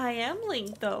 I am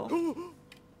Link, though.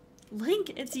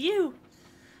 Link, it's you.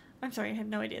 I'm sorry, I had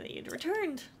no idea that you'd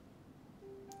returned.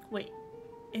 Wait,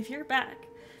 if you're back,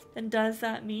 then does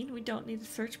that mean we don't need a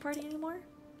search party anymore?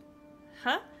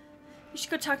 Huh? You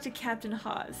should go talk to Captain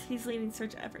Haas. He's leading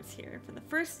search efforts here for the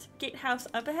first gatehouse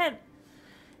up ahead.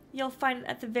 You'll find it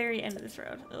at the very end of this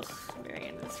road. Ugh, very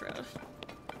end of this road.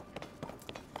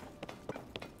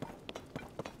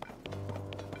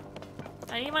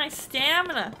 I need my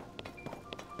stamina.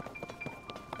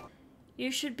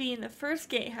 You should be in the first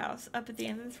gatehouse up at the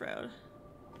end of this road.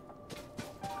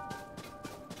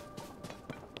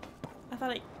 I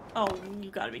thought oh,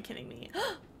 you gotta be kidding me.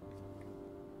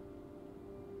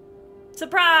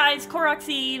 Surprise! Korok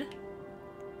seed!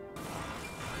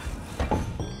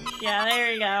 Yeah,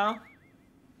 there you go.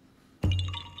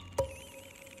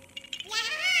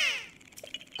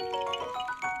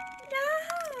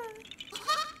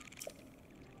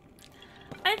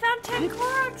 I found 10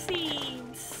 Korok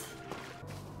seeds!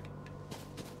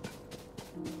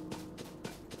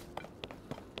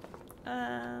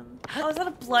 Oh, is that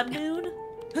a blood moon?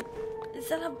 Is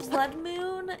that a blood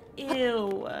moon?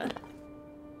 Ew.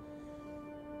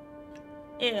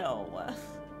 Ew.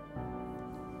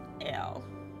 Ew.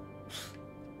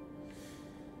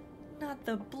 Not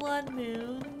the blood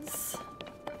moons.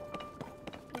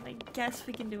 And I guess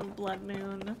we can do a blood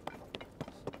moon.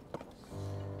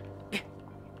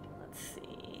 Let's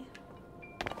see.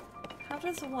 How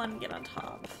does one get on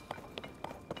top?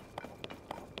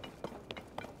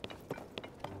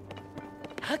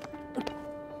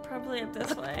 Probably up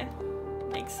this way.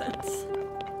 Makes sense.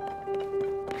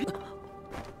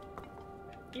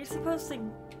 You're supposed to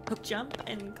jump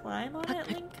and climb on it,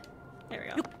 Link?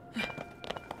 There we go.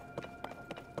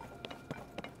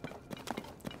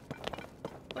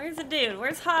 Where's the dude?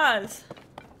 Where's Haas?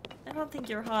 I don't think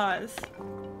you're Haas.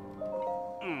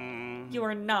 You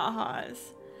are not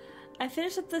Haas. I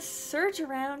finished up the search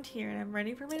around here and I'm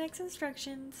ready for my next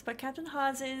instructions, but Captain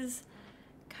Haas is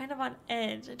kind of on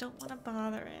edge. I don't want to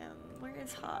bother him. Where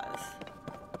is Haas?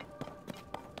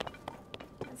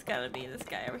 It's gotta be this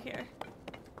guy over here.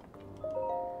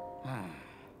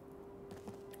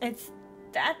 It's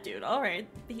that dude. Alright.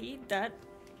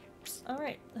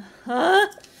 Alright. Huh?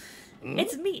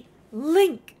 It's me,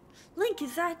 Link. Link,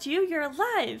 is that you? You're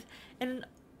alive. And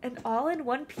all in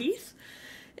one piece?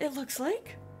 It looks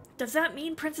like. Does that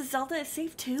mean Princess Zelda is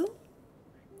safe too?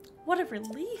 What a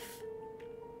relief.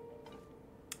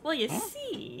 Well, you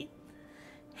see.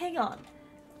 Hang on.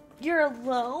 You're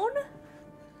alone?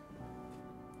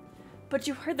 But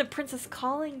you heard the princess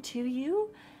calling to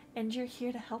you? And you're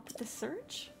here to help with the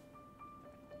search?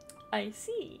 I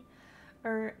see.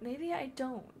 Or maybe I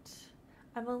don't.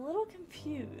 I'm a little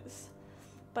confused.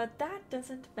 But that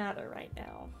doesn't matter right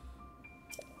now.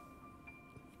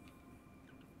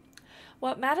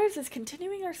 What matters is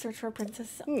continuing our search for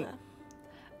Princess Zelda.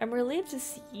 I'm relieved to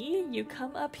see you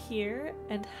come up here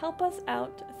and help us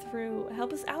out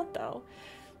though.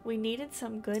 We needed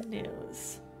some good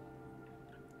news.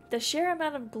 The sheer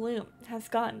amount of gloom has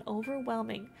gotten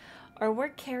overwhelming. Our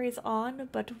work carries on,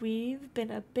 but we've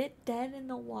been a bit dead in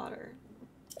the water.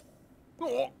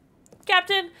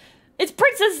 Captain, it's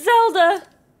Princess Zelda!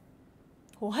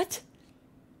 What?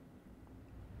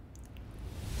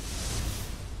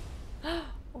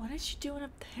 What is she doing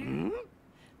up there?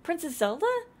 Princess Zelda?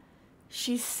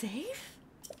 She's safe?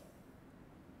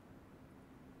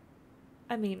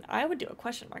 I mean, I would do a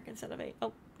question mark instead of a...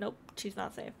 Oh, nope, she's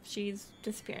not safe. She's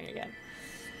disappearing again.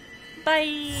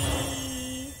 Bye!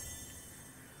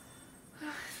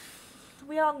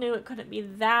 We all knew it couldn't be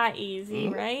that easy,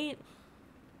 right?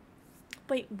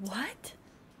 Wait, what?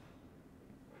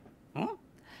 Huh?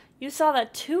 You saw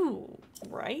that too,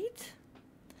 right?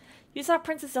 You saw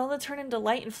Princess Zelda turn into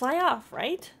light and fly off,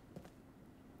 right?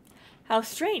 How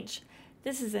strange.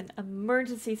 This is an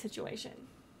emergency situation.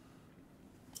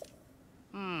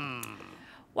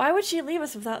 Why would she leave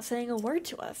us without saying a word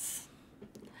to us?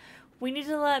 We need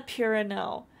to let Pura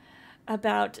know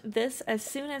about this as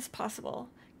soon as possible.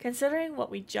 Considering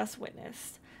what we just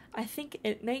witnessed, I think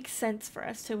it makes sense for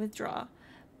us to withdraw,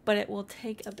 but it will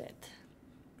take a bit.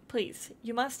 Please,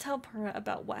 you must tell Pura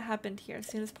about what happened here as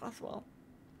soon as possible.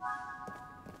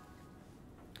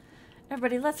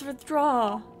 Everybody, let's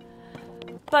withdraw.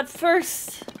 But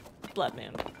first, Blood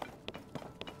Moon.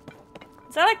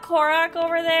 Is that a Korok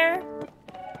over there?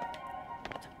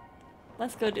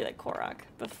 Let's go do the Korok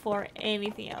before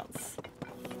anything else.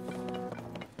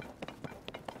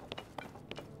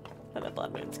 Oh, the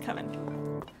Blood Moon's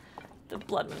coming. The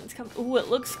Blood Moon's coming. Ooh, it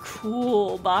looks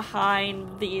cool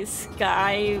behind these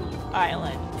sky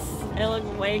islands. It looks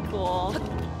way cool.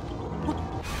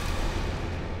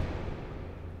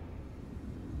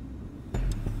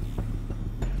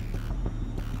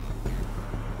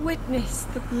 Witness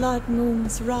the blood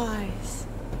moon's rise.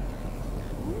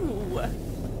 Ooh.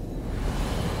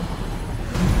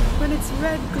 When its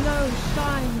red glow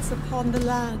shines upon the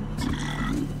land,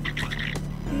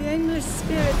 the aimless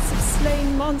spirits of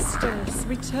slain monsters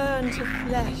return to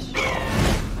flesh.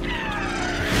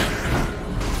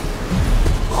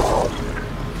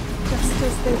 Just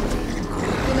as they did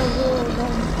in a war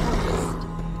long past.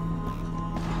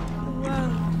 The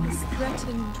world is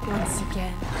threatened once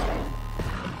again.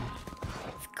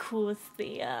 It's cool with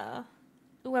the,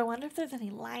 Ooh, I wonder if there's any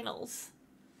Lionels.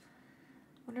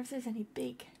 I wonder if there's any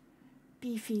big,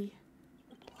 beefy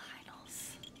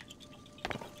Lionels.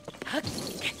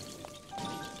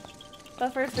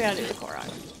 But first we gotta do the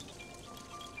Korok.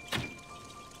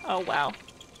 Oh wow.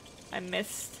 I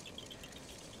missed.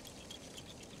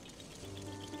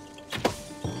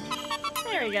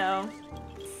 There we go.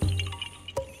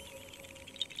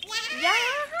 Yeah!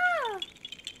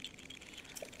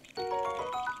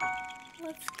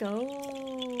 Let's go.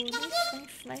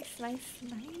 Nice.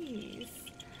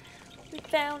 We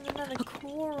found another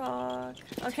Korok.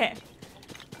 Okay.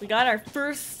 We got our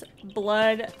first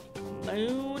blood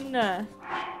moon.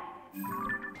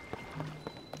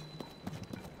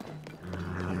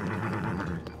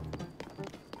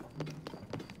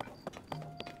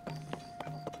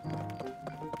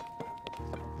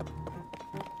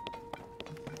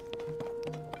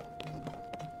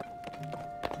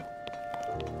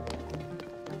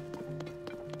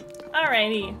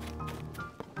 Alrighty.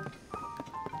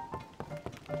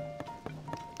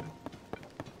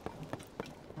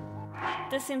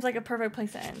 This seems like a perfect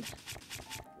place to end.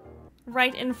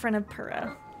 Right in front of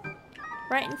Pura.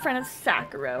 Right in front of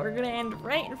Sakura. We're gonna end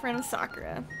right in front of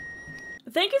Sakura.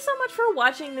 Thank you so much for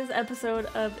watching this episode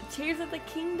of Tears of the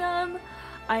Kingdom.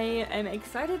 I am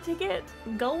excited to get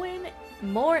going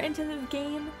more into this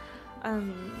game.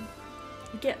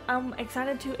 I'm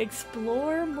excited to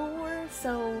explore more,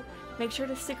 so make sure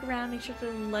to stick around, make sure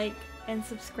to like and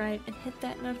subscribe and hit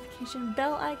that notification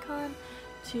bell icon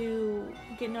to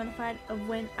get notified of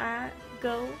when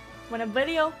a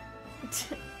video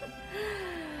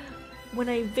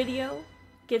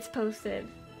gets posted.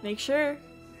 Make sure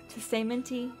to stay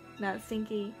minty, not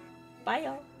stinky. Bye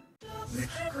y'all.